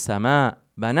السَّمَاء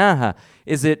بَنَاهَا?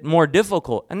 Is it more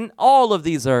difficult? And all of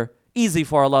these are easy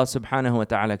for Allah subhanahu wa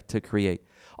ta'ala to create.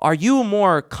 Are you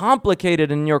more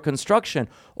complicated in your construction,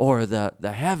 or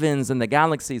the heavens and the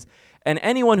galaxies? And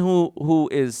anyone who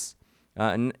is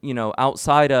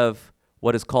outside of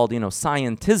what is called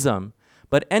scientism,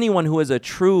 but anyone who is a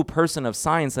true person of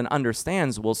science and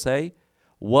understands will say,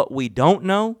 what we don't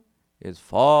know is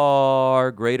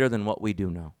far greater than what we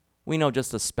do know. We know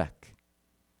just a speck.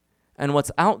 And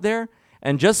what's out there,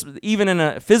 and just even in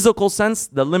a physical sense,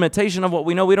 the limitation of what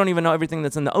we know, we don't even know everything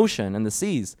that's in the ocean and the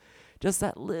seas. Just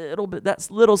that little bit, that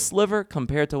little sliver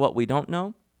compared to what we don't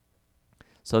know.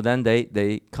 So then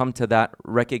they come to that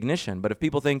recognition. But if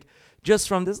people think just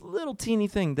from this little teeny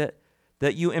thing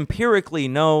that you empirically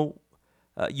know,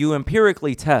 you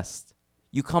empirically test,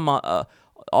 you come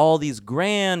all these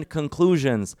grand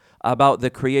conclusions about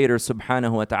the Creator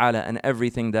subhanahu wa ta'ala and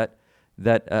everything that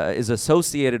is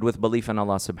associated with belief in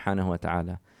Allah subhanahu wa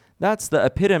ta'ala. That's the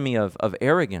epitome of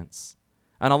arrogance.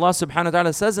 And Allah subhanahu wa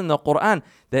ta'ala says in the Quran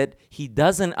that He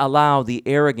doesn't allow the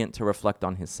arrogant to reflect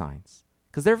on His signs,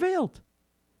 because they're veiled.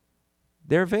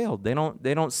 they're veiled.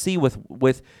 They don't see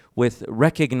with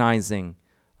recognizing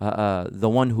the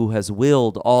one who has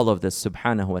willed all of this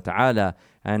subhanahu wa ta'ala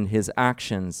and his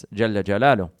actions, Jalla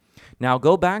Jalaluh. Now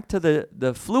go back to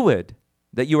the fluid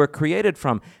that you were created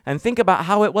from and think about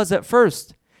how it was at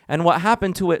first and what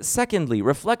happened to it secondly.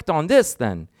 Reflect on this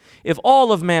then. If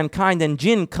all of mankind and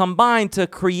jinn combined to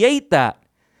create that,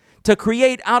 to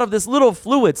create out of this little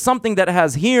fluid something that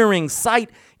has hearing,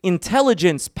 sight,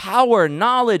 intelligence, power,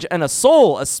 knowledge, and a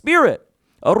soul, a spirit,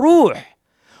 a ruh,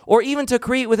 or even to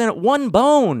create within it one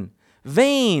bone,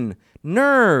 vein,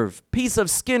 nerve, piece of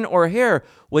skin or hair,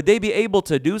 would they be able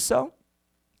to do so?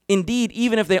 Indeed,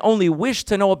 even if they only wish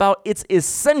to know about its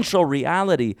essential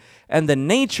reality and the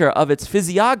nature of its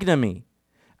physiognomy,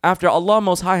 after Allah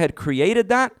Most High had created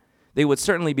that, they would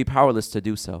certainly be powerless to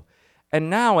do so. And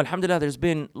now, alhamdulillah, there's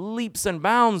been leaps and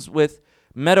bounds with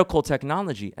medical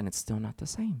technology, and it's still not the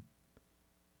same.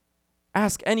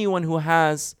 Ask anyone who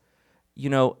has,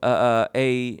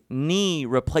 a knee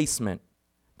replacement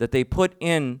that they put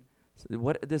in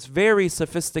this very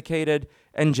sophisticated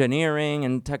engineering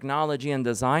and technology and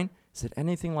design. Is it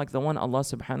anything like the one Allah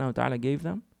subhanahu wa ta'ala gave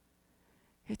them?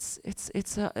 It's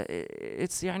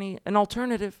an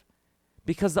alternative,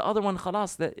 because the other one,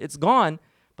 khalas, that it's gone,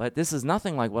 but this is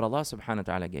nothing like what Allah subhanahu wa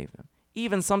ta'ala gave them.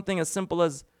 Even something as simple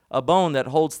as a bone that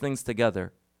holds things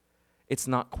together, it's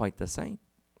not quite the same.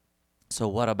 So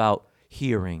what about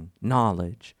hearing,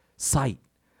 knowledge, sight,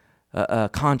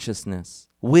 consciousness,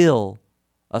 will,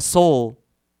 a soul?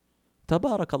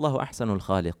 Tabarakallahu ahsanul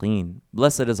khaliqeen.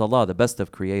 Blessed is Allah, the best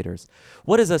of creators.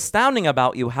 What is astounding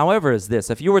about you, however, is this.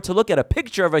 If you were to look at a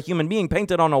picture of a human being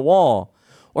painted on a wall,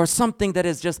 or something that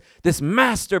is just this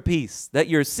masterpiece that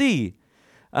you see,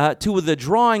 to the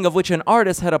drawing of which an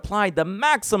artist had applied the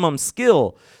maximum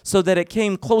skill so that it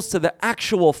came close to the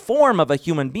actual form of a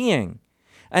human being.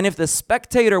 And if the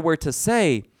spectator were to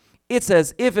say, it's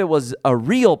as if it was a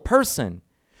real person,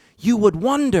 you would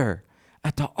wonder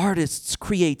at the artist's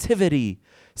creativity,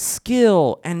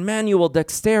 skill, and manual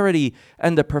dexterity,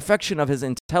 and the perfection of his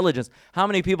intelligence. How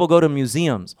many people go to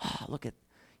museums? Oh, look at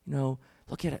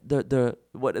the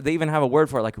what they even have a word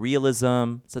for it, like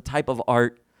realism. It's a type of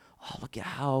art. Oh, look at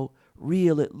how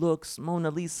real it looks,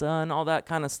 Mona Lisa and all that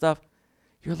kind of stuff.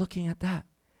 You're looking at that,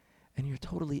 and you're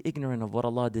totally ignorant of what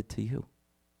Allah did to you.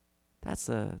 That's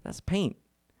paint.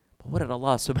 But what did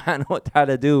Allah subhanahu wa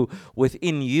ta'ala do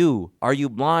within you? Are you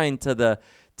blind to the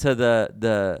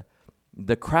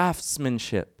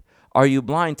craftsmanship? Are you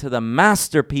blind to the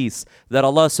masterpiece that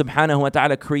Allah subhanahu wa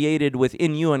ta'ala created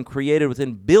within you and created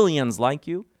within billions like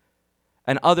you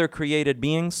and other created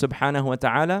beings subhanahu wa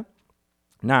ta'ala?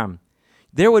 Naam.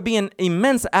 There would be an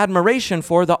immense admiration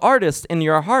for the artist in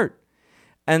your heart.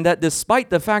 And that despite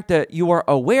the fact that you are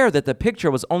aware that the picture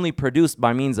was only produced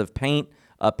by means of paint,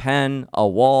 a pen, a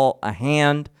wall, a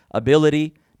hand,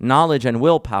 ability, knowledge, and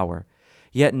willpower,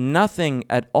 yet nothing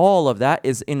at all of that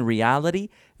is in reality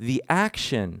the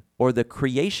action or the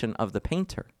creation of the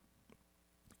painter.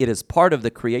 It is part of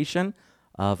the creation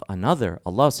of another,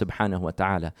 Allah subhanahu wa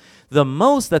ta'ala. The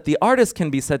most that the artist can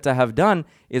be said to have done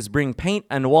is bring paint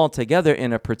and wall together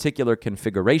in a particular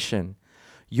configuration.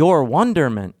 Your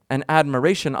wonderment and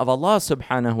admiration of Allah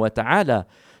subhanahu wa ta'ala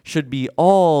should be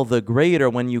all the greater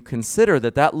when you consider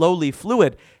that that lowly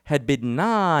fluid had been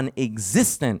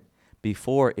non-existent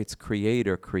before its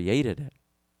creator created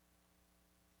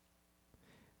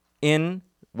it.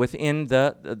 Within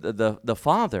the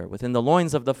Father, within the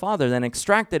loins of the Father, then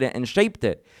extracted it and shaped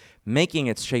it, making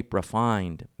its shape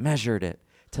refined, measured it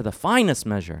to the finest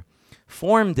measure,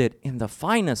 formed it in the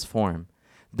finest form,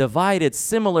 divided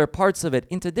similar parts of it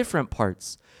into different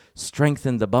parts,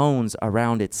 strengthened the bones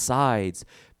around its sides,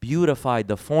 beautified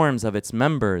the forms of its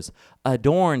members,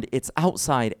 adorned its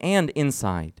outside and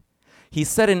inside. He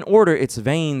set in order its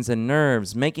veins and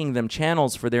nerves, making them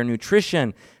channels for their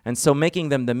nutrition, and so making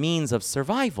them the means of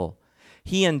survival.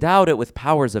 He endowed it with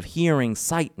powers of hearing,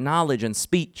 sight, knowledge, and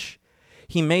speech.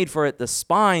 He made for it the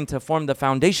spine to form the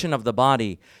foundation of the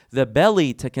body, the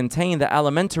belly to contain the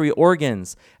alimentary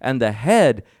organs, and the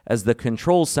head as the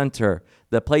control center,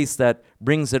 the place that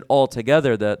brings it all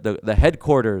together, the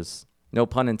headquarters, no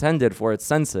pun intended, for its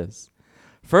senses.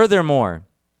 Furthermore,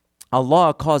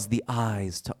 Allah caused the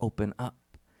eyes to open up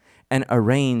and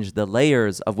arrange the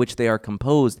layers of which they are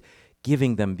composed,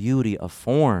 giving them beauty of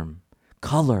form,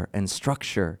 color, and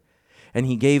structure. And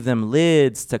He gave them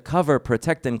lids to cover,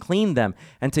 protect, and clean them,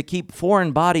 and to keep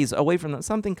foreign bodies away from them.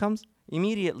 Something comes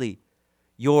immediately.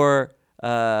 Your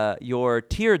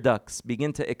tear ducts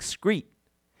begin to excrete.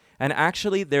 And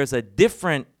actually, there's a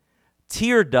different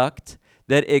tear duct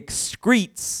that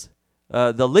excretes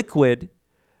the liquid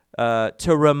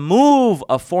to remove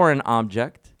a foreign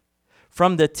object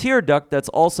from the tear duct that's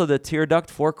also the tear duct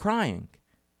for crying.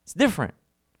 It's different,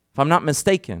 if I'm not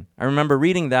mistaken. I remember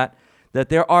reading that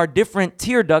there are different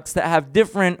tear ducts that have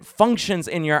different functions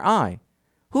in your eye.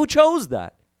 Who chose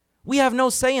that? We have no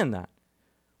say in that.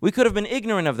 We could have been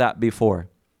ignorant of that before.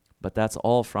 But that's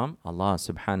all from Allah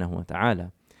subhanahu wa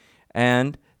ta'ala.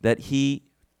 And that He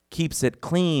keeps it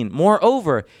clean.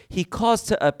 Moreover, He caused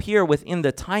to appear within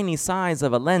the tiny size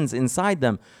of a lens inside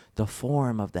them the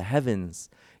form of the heavens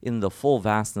in the full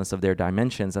vastness of their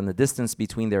dimensions and the distance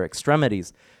between their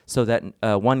extremities, so that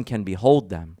one can behold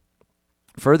them.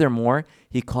 Furthermore,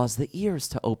 He caused the ears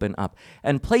to open up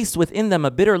and placed within them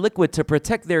a bitter liquid to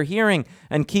protect their hearing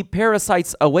and keep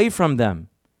parasites away from them.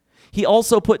 He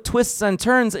also put twists and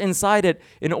turns inside it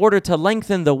in order to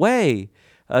lengthen the way,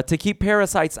 to keep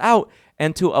parasites out,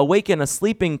 and to awaken a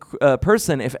sleeping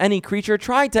person if any creature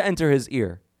tried to enter his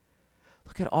ear.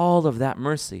 Look at all of that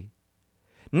mercy.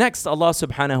 Next, Allah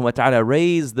subhanahu wa ta'ala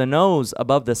raised the nose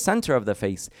above the center of the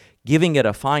face, giving it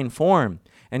a fine form,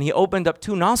 and He opened up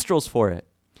 2 nostrils for it.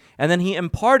 And then He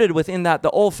imparted within that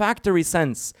the olfactory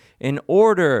sense in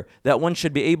order that one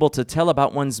should be able to tell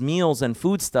about one's meals and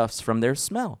foodstuffs from their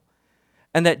smell.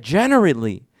 And that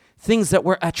generally, things that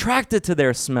we're attracted to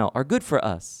their smell are good for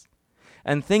us.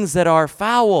 And things that are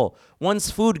foul, once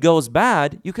food goes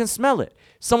bad, you can smell it.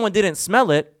 Someone didn't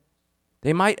smell it,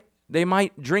 they might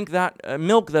drink that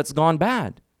milk that's gone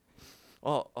bad.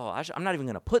 I'm not even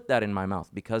going to put that in my mouth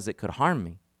because it could harm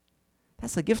me.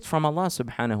 That's a gift from Allah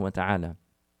subhanahu wa ta'ala.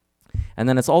 And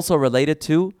then it's also related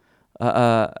to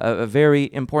a very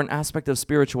important aspect of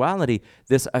spirituality,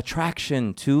 this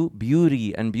attraction to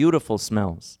beauty and beautiful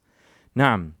smells.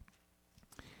 Naam.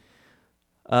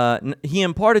 He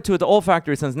imparted to it the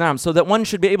olfactory sense, naam, so that one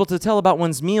should be able to tell about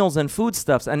one's meals and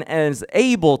foodstuffs and is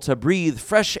able to breathe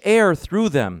fresh air through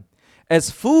them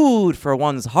as food for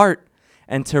one's heart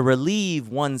and to relieve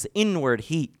one's inward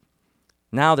heat.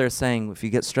 Now they're saying, if you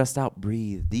get stressed out,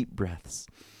 breathe deep breaths.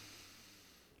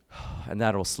 And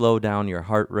that'll slow down your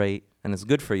heart rate, and it's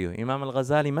good for you. Imam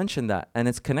al-Ghazali mentioned that, and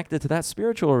it's connected to that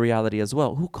spiritual reality as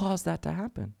well. Who caused that to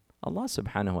happen? Allah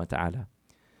subhanahu wa ta'ala.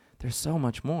 There's so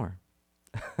much more.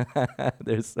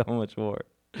 There's so much more.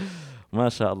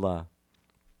 MashaAllah.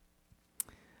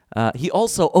 He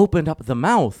also opened up the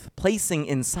mouth, placing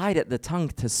inside it the tongue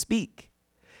to speak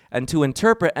and to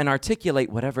interpret and articulate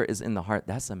whatever is in the heart.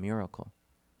 That's a miracle.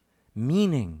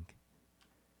 Meaning.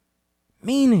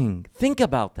 Think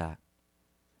about that.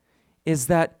 Is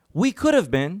that we could have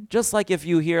been, just like if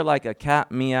you hear like a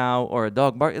cat meow or a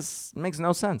dog bark, it makes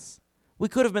no sense. We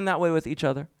could have been that way with each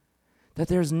other. That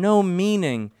there's no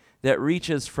meaning that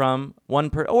reaches from one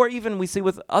or even we see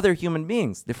with other human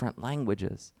beings, different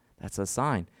languages. That's a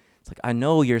sign. It's like, I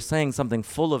know you're saying something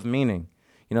full of meaning.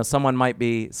 You know, someone might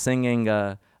be singing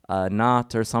a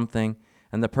naat or something,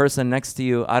 and the person next to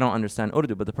you, I don't understand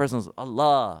Urdu, but the person's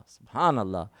Allah,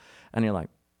 subhanallah. And you're like,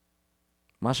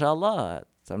 mashallah,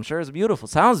 I'm sure it's beautiful,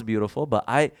 sounds beautiful, but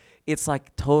it's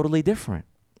like totally different.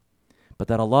 But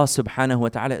that Allah subhanahu wa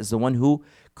ta'ala is the one who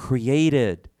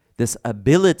created this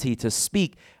ability to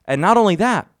speak. And not only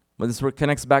that, but this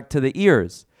connects back to the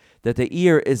ears, that the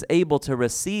ear is able to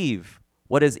receive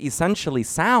what is essentially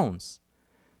sounds.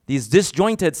 These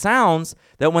disjointed sounds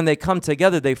that when they come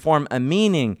together, they form a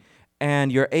meaning,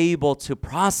 and you're able to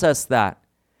process that.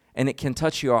 And it can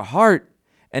touch your heart,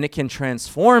 and it can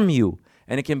transform you,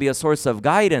 and it can be a source of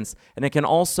guidance, and it can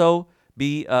also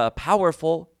be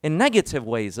powerful in negative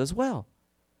ways as well.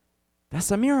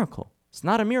 That's a miracle. It's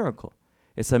not a miracle.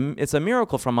 It's a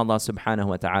miracle from Allah subhanahu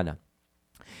wa ta'ala.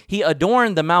 He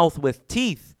adorned the mouth with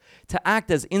teeth to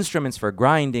act as instruments for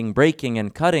grinding, breaking,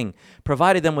 and cutting,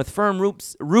 provided them with firm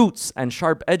roots and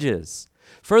sharp edges.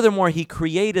 Furthermore, He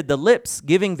created the lips,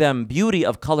 giving them beauty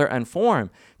of color and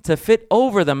form, to fit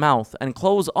over the mouth and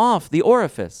close off the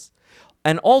orifice,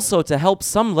 and also to help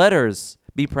some letters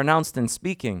be pronounced in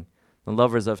speaking. The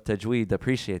lovers of tajweed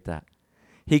appreciate that.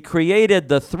 He created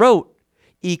the throat,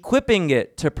 equipping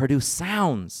it to produce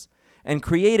sounds, and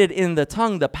created in the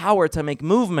tongue the power to make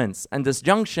movements and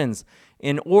disjunctions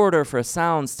in order for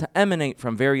sounds to emanate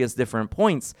from various different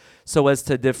points so as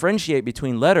to differentiate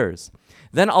between letters.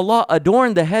 Then Allah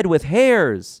adorned the head with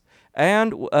hairs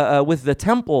and with the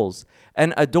temples,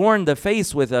 and adorned the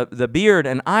face with the beard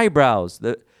and eyebrows.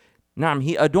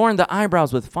 He adorned the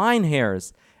eyebrows with fine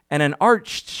hairs and an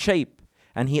arched shape,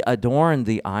 and He adorned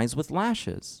the eyes with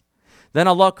lashes. Then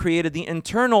Allah created the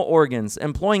internal organs,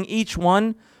 employing each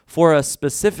one for a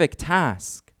specific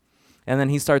task. And then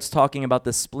He starts talking about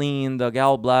the spleen, the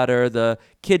gallbladder, the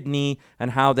kidney,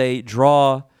 and how they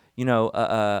draw,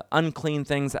 unclean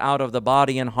things out of the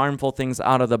body and harmful things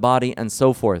out of the body and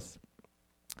so forth.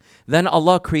 Then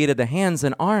Allah created the hands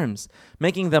and arms,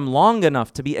 making them long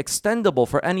enough to be extendable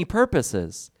for any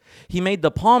purposes. He made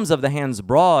the palms of the hands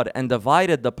broad and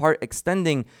divided the part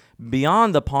extending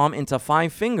beyond the palm into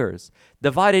 5 fingers,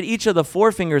 divided each of the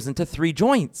 4 fingers into 3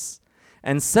 joints,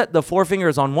 and set the 4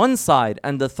 fingers on one side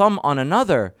and the thumb on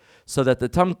another, so that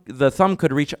the thumb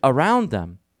could reach around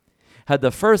them. Had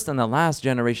the first and the last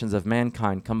generations of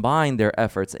mankind combined their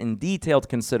efforts in detailed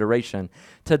consideration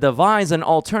to devise an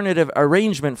alternative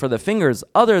arrangement for the fingers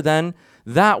other than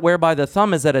that whereby the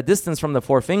thumb is at a distance from the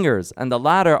 4 fingers and the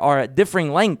latter are at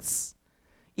differing lengths,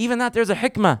 even that there's a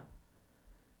hikmah.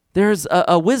 There's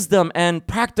a wisdom and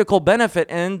practical benefit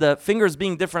in the fingers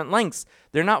being different lengths.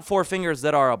 They're not 4 fingers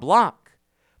that are a block,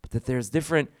 but that there's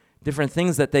different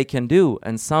things that they can do,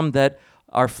 and some that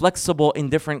are flexible in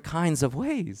different kinds of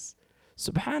ways.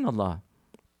 Subhanallah.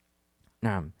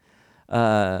 Naam.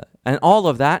 And all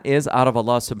of that is out of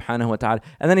Allah subhanahu wa ta'ala.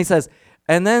 And then he says,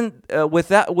 and then with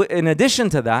that, in addition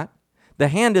to that, the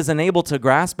hand is enabled to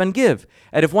grasp and give.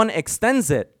 And if one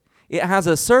extends it, it has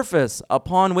a surface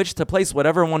upon which to place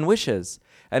whatever one wishes.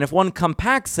 And if one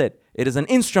compacts it, it is an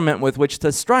instrument with which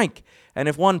to strike. And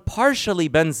if one partially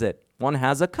bends it, one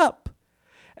has a cup.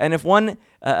 And if one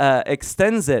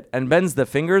extends it and bends the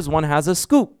fingers, one has a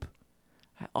scoop.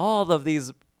 All of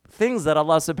these things that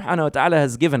Allah subhanahu wa ta'ala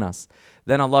has given us.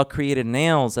 Then Allah created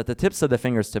nails at the tips of the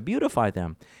fingers to beautify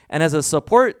them, and as a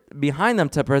support behind them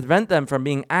to prevent them from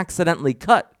being accidentally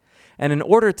cut, and in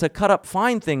order to cut up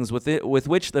fine things with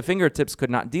which the fingertips could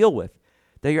not deal with,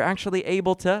 that you're actually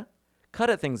able to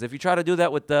cut at things. If you try to do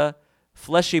that with the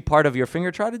fleshy part of your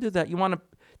finger, try to do that. You want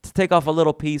to take off a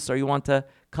little piece, or you want to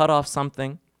cut off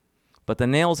something, but the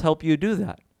nails help you do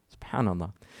that.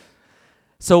 SubhanAllah.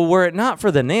 So were it not for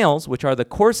the nails, which are the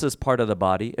coarsest part of the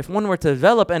body, if one were to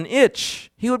develop an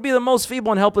itch, he would be the most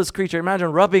feeble and helpless creature.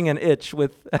 Imagine rubbing an itch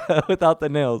without the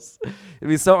nails. It'd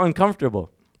be so uncomfortable.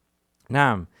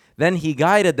 Naam. Then he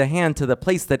guided the hand to the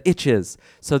place that itches,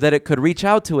 so that it could reach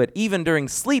out to it even during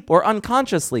sleep or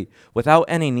unconsciously, without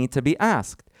any need to be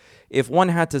asked. If one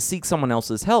had to seek someone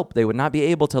else's help, they would not be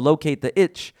able to locate the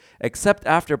itch, except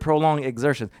after prolonged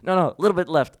exertion. No, a little bit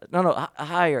left. No,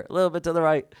 higher, a little bit to the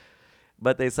right.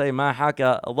 But they say, "Ma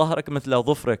haka dhahrak mithla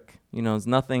dhufrik." It's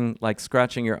nothing like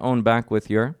scratching your own back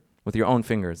with your own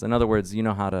fingers. In other words, you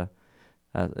know how to.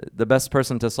 The best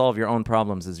person to solve your own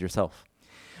problems is yourself.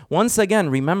 Once again,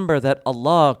 remember that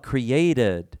Allah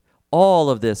created all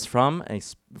of this from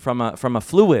a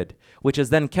fluid, which is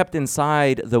then kept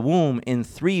inside the womb in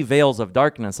 3 veils of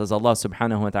darkness, as Allah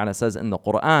subhanahu wa ta'ala says in the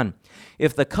Quran.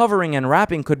 If the covering and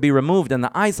wrapping could be removed and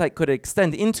the eyesight could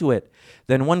extend into it,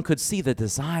 then one could see the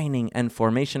designing and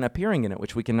formation appearing in it,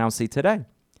 which we can now see today.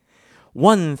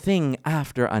 One thing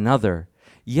after another,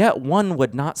 yet one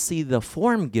would not see the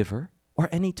form giver or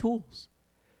any tools.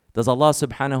 Does Allah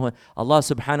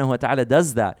subhanahu wa ta'ala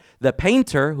does that. The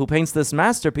painter who paints this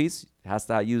masterpiece has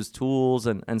to use tools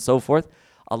and so forth.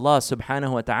 Allah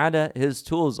subhanahu wa ta'ala, his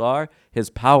tools are his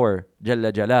power,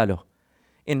 Jalla Jalaluh.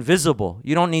 Invisible.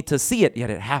 You don't need to see it, yet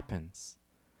it happens.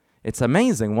 It's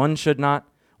amazing. One should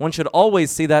always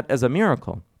see that as a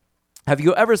miracle. Have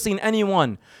you ever seen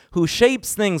anyone who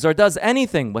shapes things or does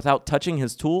anything without touching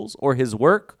his tools or his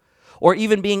work, or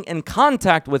even being in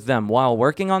contact with them while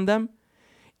working on them?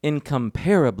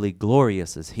 Incomparably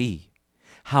glorious is He.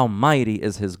 How mighty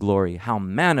is His glory, how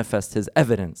manifest His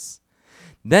evidence.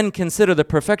 Then consider the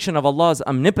perfection of Allah's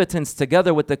omnipotence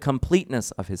together with the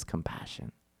completeness of His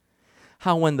compassion.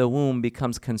 How when the womb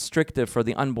becomes constrictive for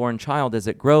the unborn child as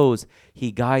it grows,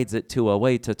 He guides it to a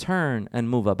way to turn and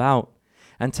move about,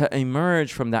 and to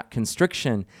emerge from that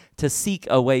constriction, to seek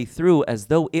a way through as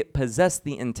though it possessed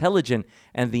the intelligence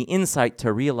and the insight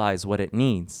to realize what it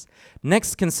needs.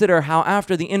 Next, consider how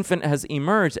after the infant has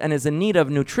emerged and is in need of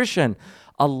nutrition,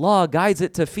 Allah guides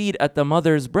it to feed at the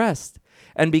mother's breast.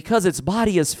 And because its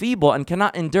body is feeble and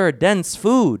cannot endure dense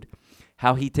food,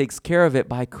 how He takes care of it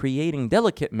by creating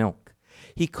delicate milk.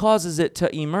 He causes it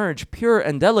to emerge pure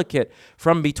and delicate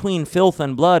from between filth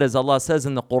and blood, as Allah says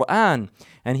in the Quran.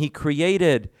 And He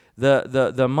created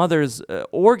the mother's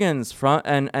organs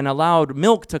and allowed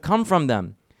milk to come from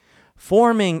them,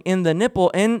 forming in the nipple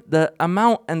in the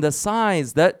amount and the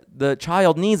size that the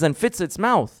child needs and fits its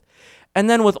mouth. And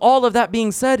then with all of that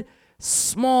being said,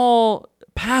 small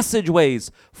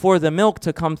passageways for the milk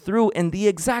to come through in the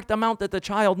exact amount that the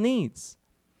child needs.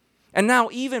 And now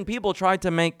even people try to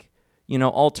make,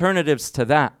 alternatives to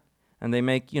that. And they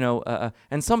make,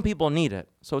 and some people need it.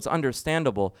 So it's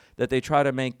understandable that they try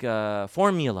to make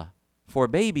formula for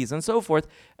babies and so forth.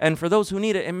 And for those who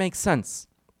need it, it makes sense.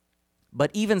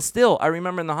 But even still, I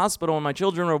remember in the hospital when my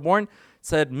children were born,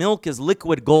 said milk is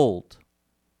liquid gold.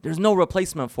 There's no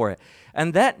replacement for it.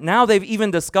 And that now they've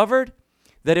even discovered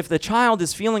that if the child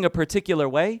is feeling a particular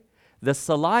way, the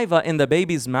saliva in the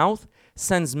baby's mouth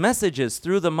sends messages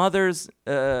through the mother's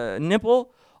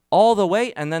nipple all the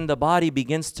way, and then the body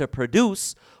begins to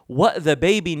produce what the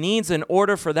baby needs in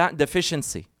order for that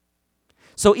deficiency.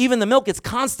 So even the milk, it's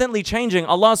constantly changing.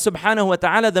 Allah subhanahu wa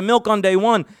ta'ala, the milk on day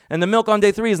 1 and the milk on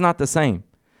day 3 is not the same.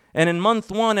 And in month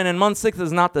 1 and in month 6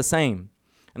 is not the same.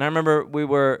 And I remember we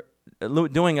were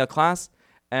doing a class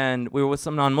and we were with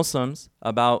some non-Muslims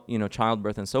about,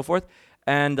 childbirth and so forth.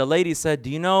 And the lady said, do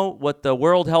you know what the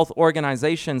World Health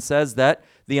Organization says that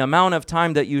the amount of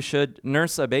time that you should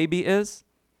nurse a baby is?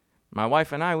 My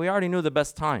wife and I, we already knew the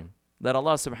best time that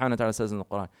Allah subhanahu wa ta'ala says in the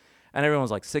Quran. And everyone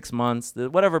was like 6 months.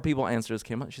 Whatever people answers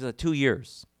came up. She said 2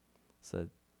 years. I said,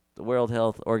 the World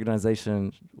Health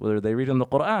Organization, whether they read in the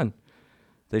Quran,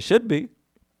 they should be.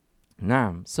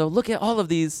 Naam. So look at all of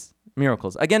these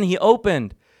miracles. Again, he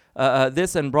opened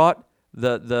this and brought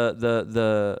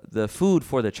the food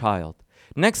for the child.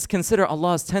 Next, consider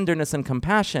Allah's tenderness and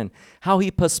compassion, how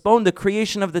he postponed the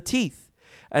creation of the teeth,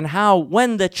 and how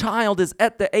when the child is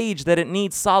at the age that it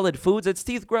needs solid foods, its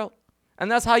teeth grow.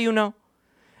 And that's how you know.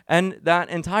 And that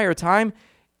entire time,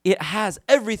 it has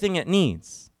everything it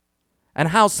needs. And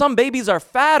how some babies are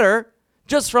fatter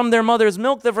just from their mother's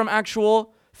milk than from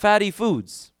actual fatty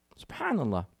foods.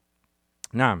 SubhanAllah.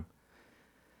 Naam.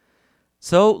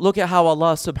 So look at how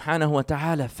Allah subhanahu wa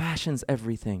ta'ala fashions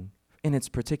everything in its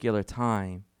particular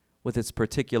time, with its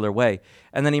particular way.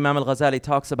 And then Imam al-Ghazali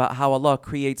talks about how Allah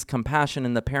creates compassion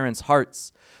in the parents'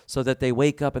 hearts so that they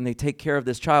wake up and they take care of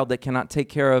this child that cannot take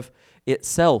care of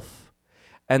itself.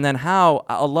 And then how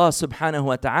Allah subhanahu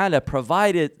wa ta'ala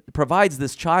provides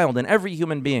this child and every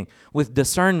human being with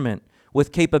discernment,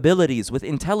 with capabilities, with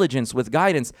intelligence, with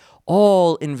guidance,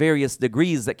 all in various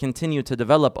degrees that continue to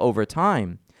develop over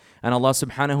time. And Allah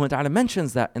subhanahu wa ta'ala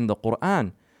mentions that in the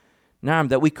Quran. Naam,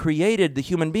 that we created the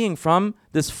human being from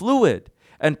this fluid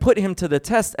and put him to the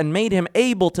test and made him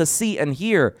able to see and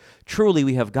hear. Truly,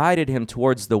 we have guided him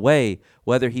towards the way,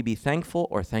 whether he be thankful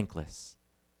or thankless.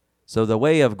 So the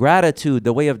way of gratitude,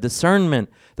 the way of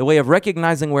discernment, the way of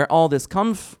recognizing where all this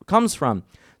comes from.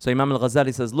 So Imam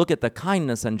al-Ghazali says, look at the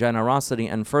kindness and generosity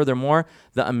and furthermore,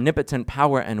 the omnipotent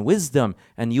power and wisdom,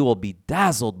 and you will be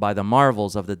dazzled by the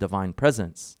marvels of the divine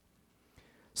presence.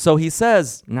 So he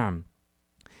says, Naam,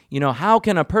 how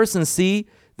can a person see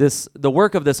the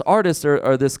work of this artist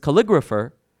or this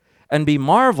calligrapher and be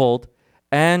marveled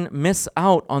and miss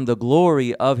out on the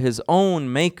glory of his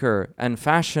own maker and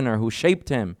fashioner who shaped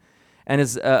him and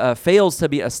fails to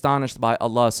be astonished by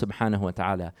Allah subhanahu wa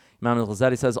ta'ala? Imam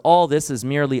al-Ghazali says, all this is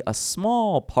merely a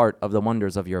small part of the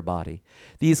wonders of your body.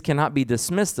 These cannot be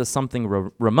dismissed as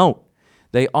something remote.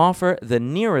 They offer the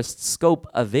nearest scope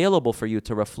available for you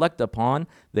to reflect upon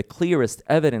the clearest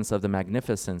evidence of the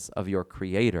magnificence of your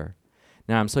Creator.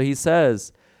 Now, so he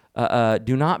says,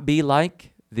 do not be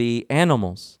like the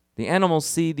animals. The animals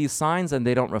see these signs and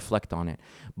they don't reflect on it.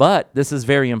 But this is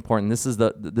very important. This is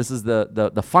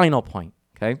the final point.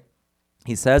 Okay,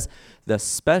 he says the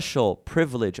special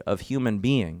privilege of human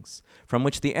beings, from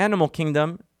which the animal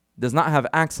kingdom does not have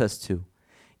access to,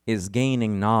 is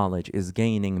gaining knowledge, is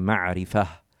gaining ma'rifah,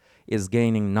 is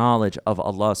gaining knowledge of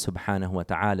Allah subhanahu wa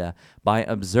ta'ala by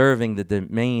observing the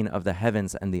domain of the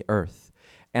heavens and the earth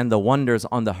and the wonders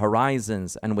on the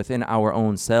horizons and within our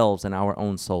own selves and our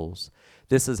own souls.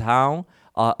 This is how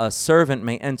a servant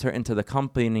may enter into the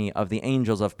company of the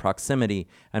angels of proximity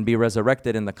and be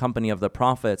resurrected in the company of the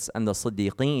prophets and the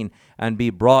siddiqeen and be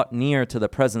brought near to the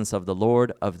presence of the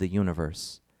Lord of the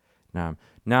universe.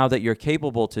 Now that you're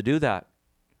capable to do that,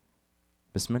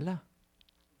 Bismillah.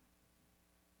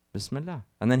 Bismillah.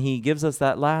 And then he gives us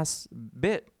that last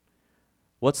bit.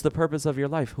 What's the purpose of your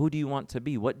life? Who do you want to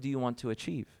be? What do you want to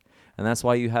achieve? And that's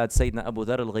why you had Sayyidina Abu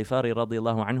Dharr al-Ghifari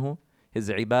radiyallahu anhu. His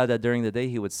ibadah during the day,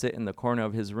 he would sit in the corner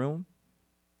of his room,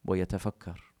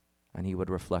 وَيَتَفَكَّرْ, and he would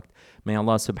reflect. May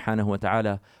Allah subhanahu wa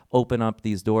ta'ala open up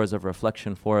these doors of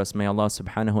reflection for us. May Allah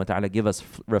subhanahu wa ta'ala give us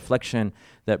reflection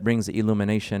that brings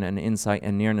illumination and insight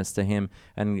and nearness to Him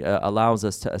and allows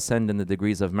us to ascend in the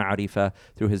degrees of ma'rifah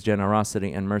through His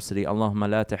generosity and mercy. Allahumma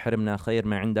la tahrimna khayr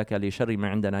ma indaka li sharri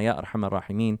ma indana ya arhamar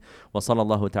rahimin. Wa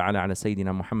sallallahu ta'ala ala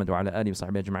Sayyidina Muhammad wa ala alihi wa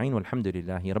sahbihi ajma'in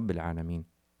walhamdulillahi rabbil alameen.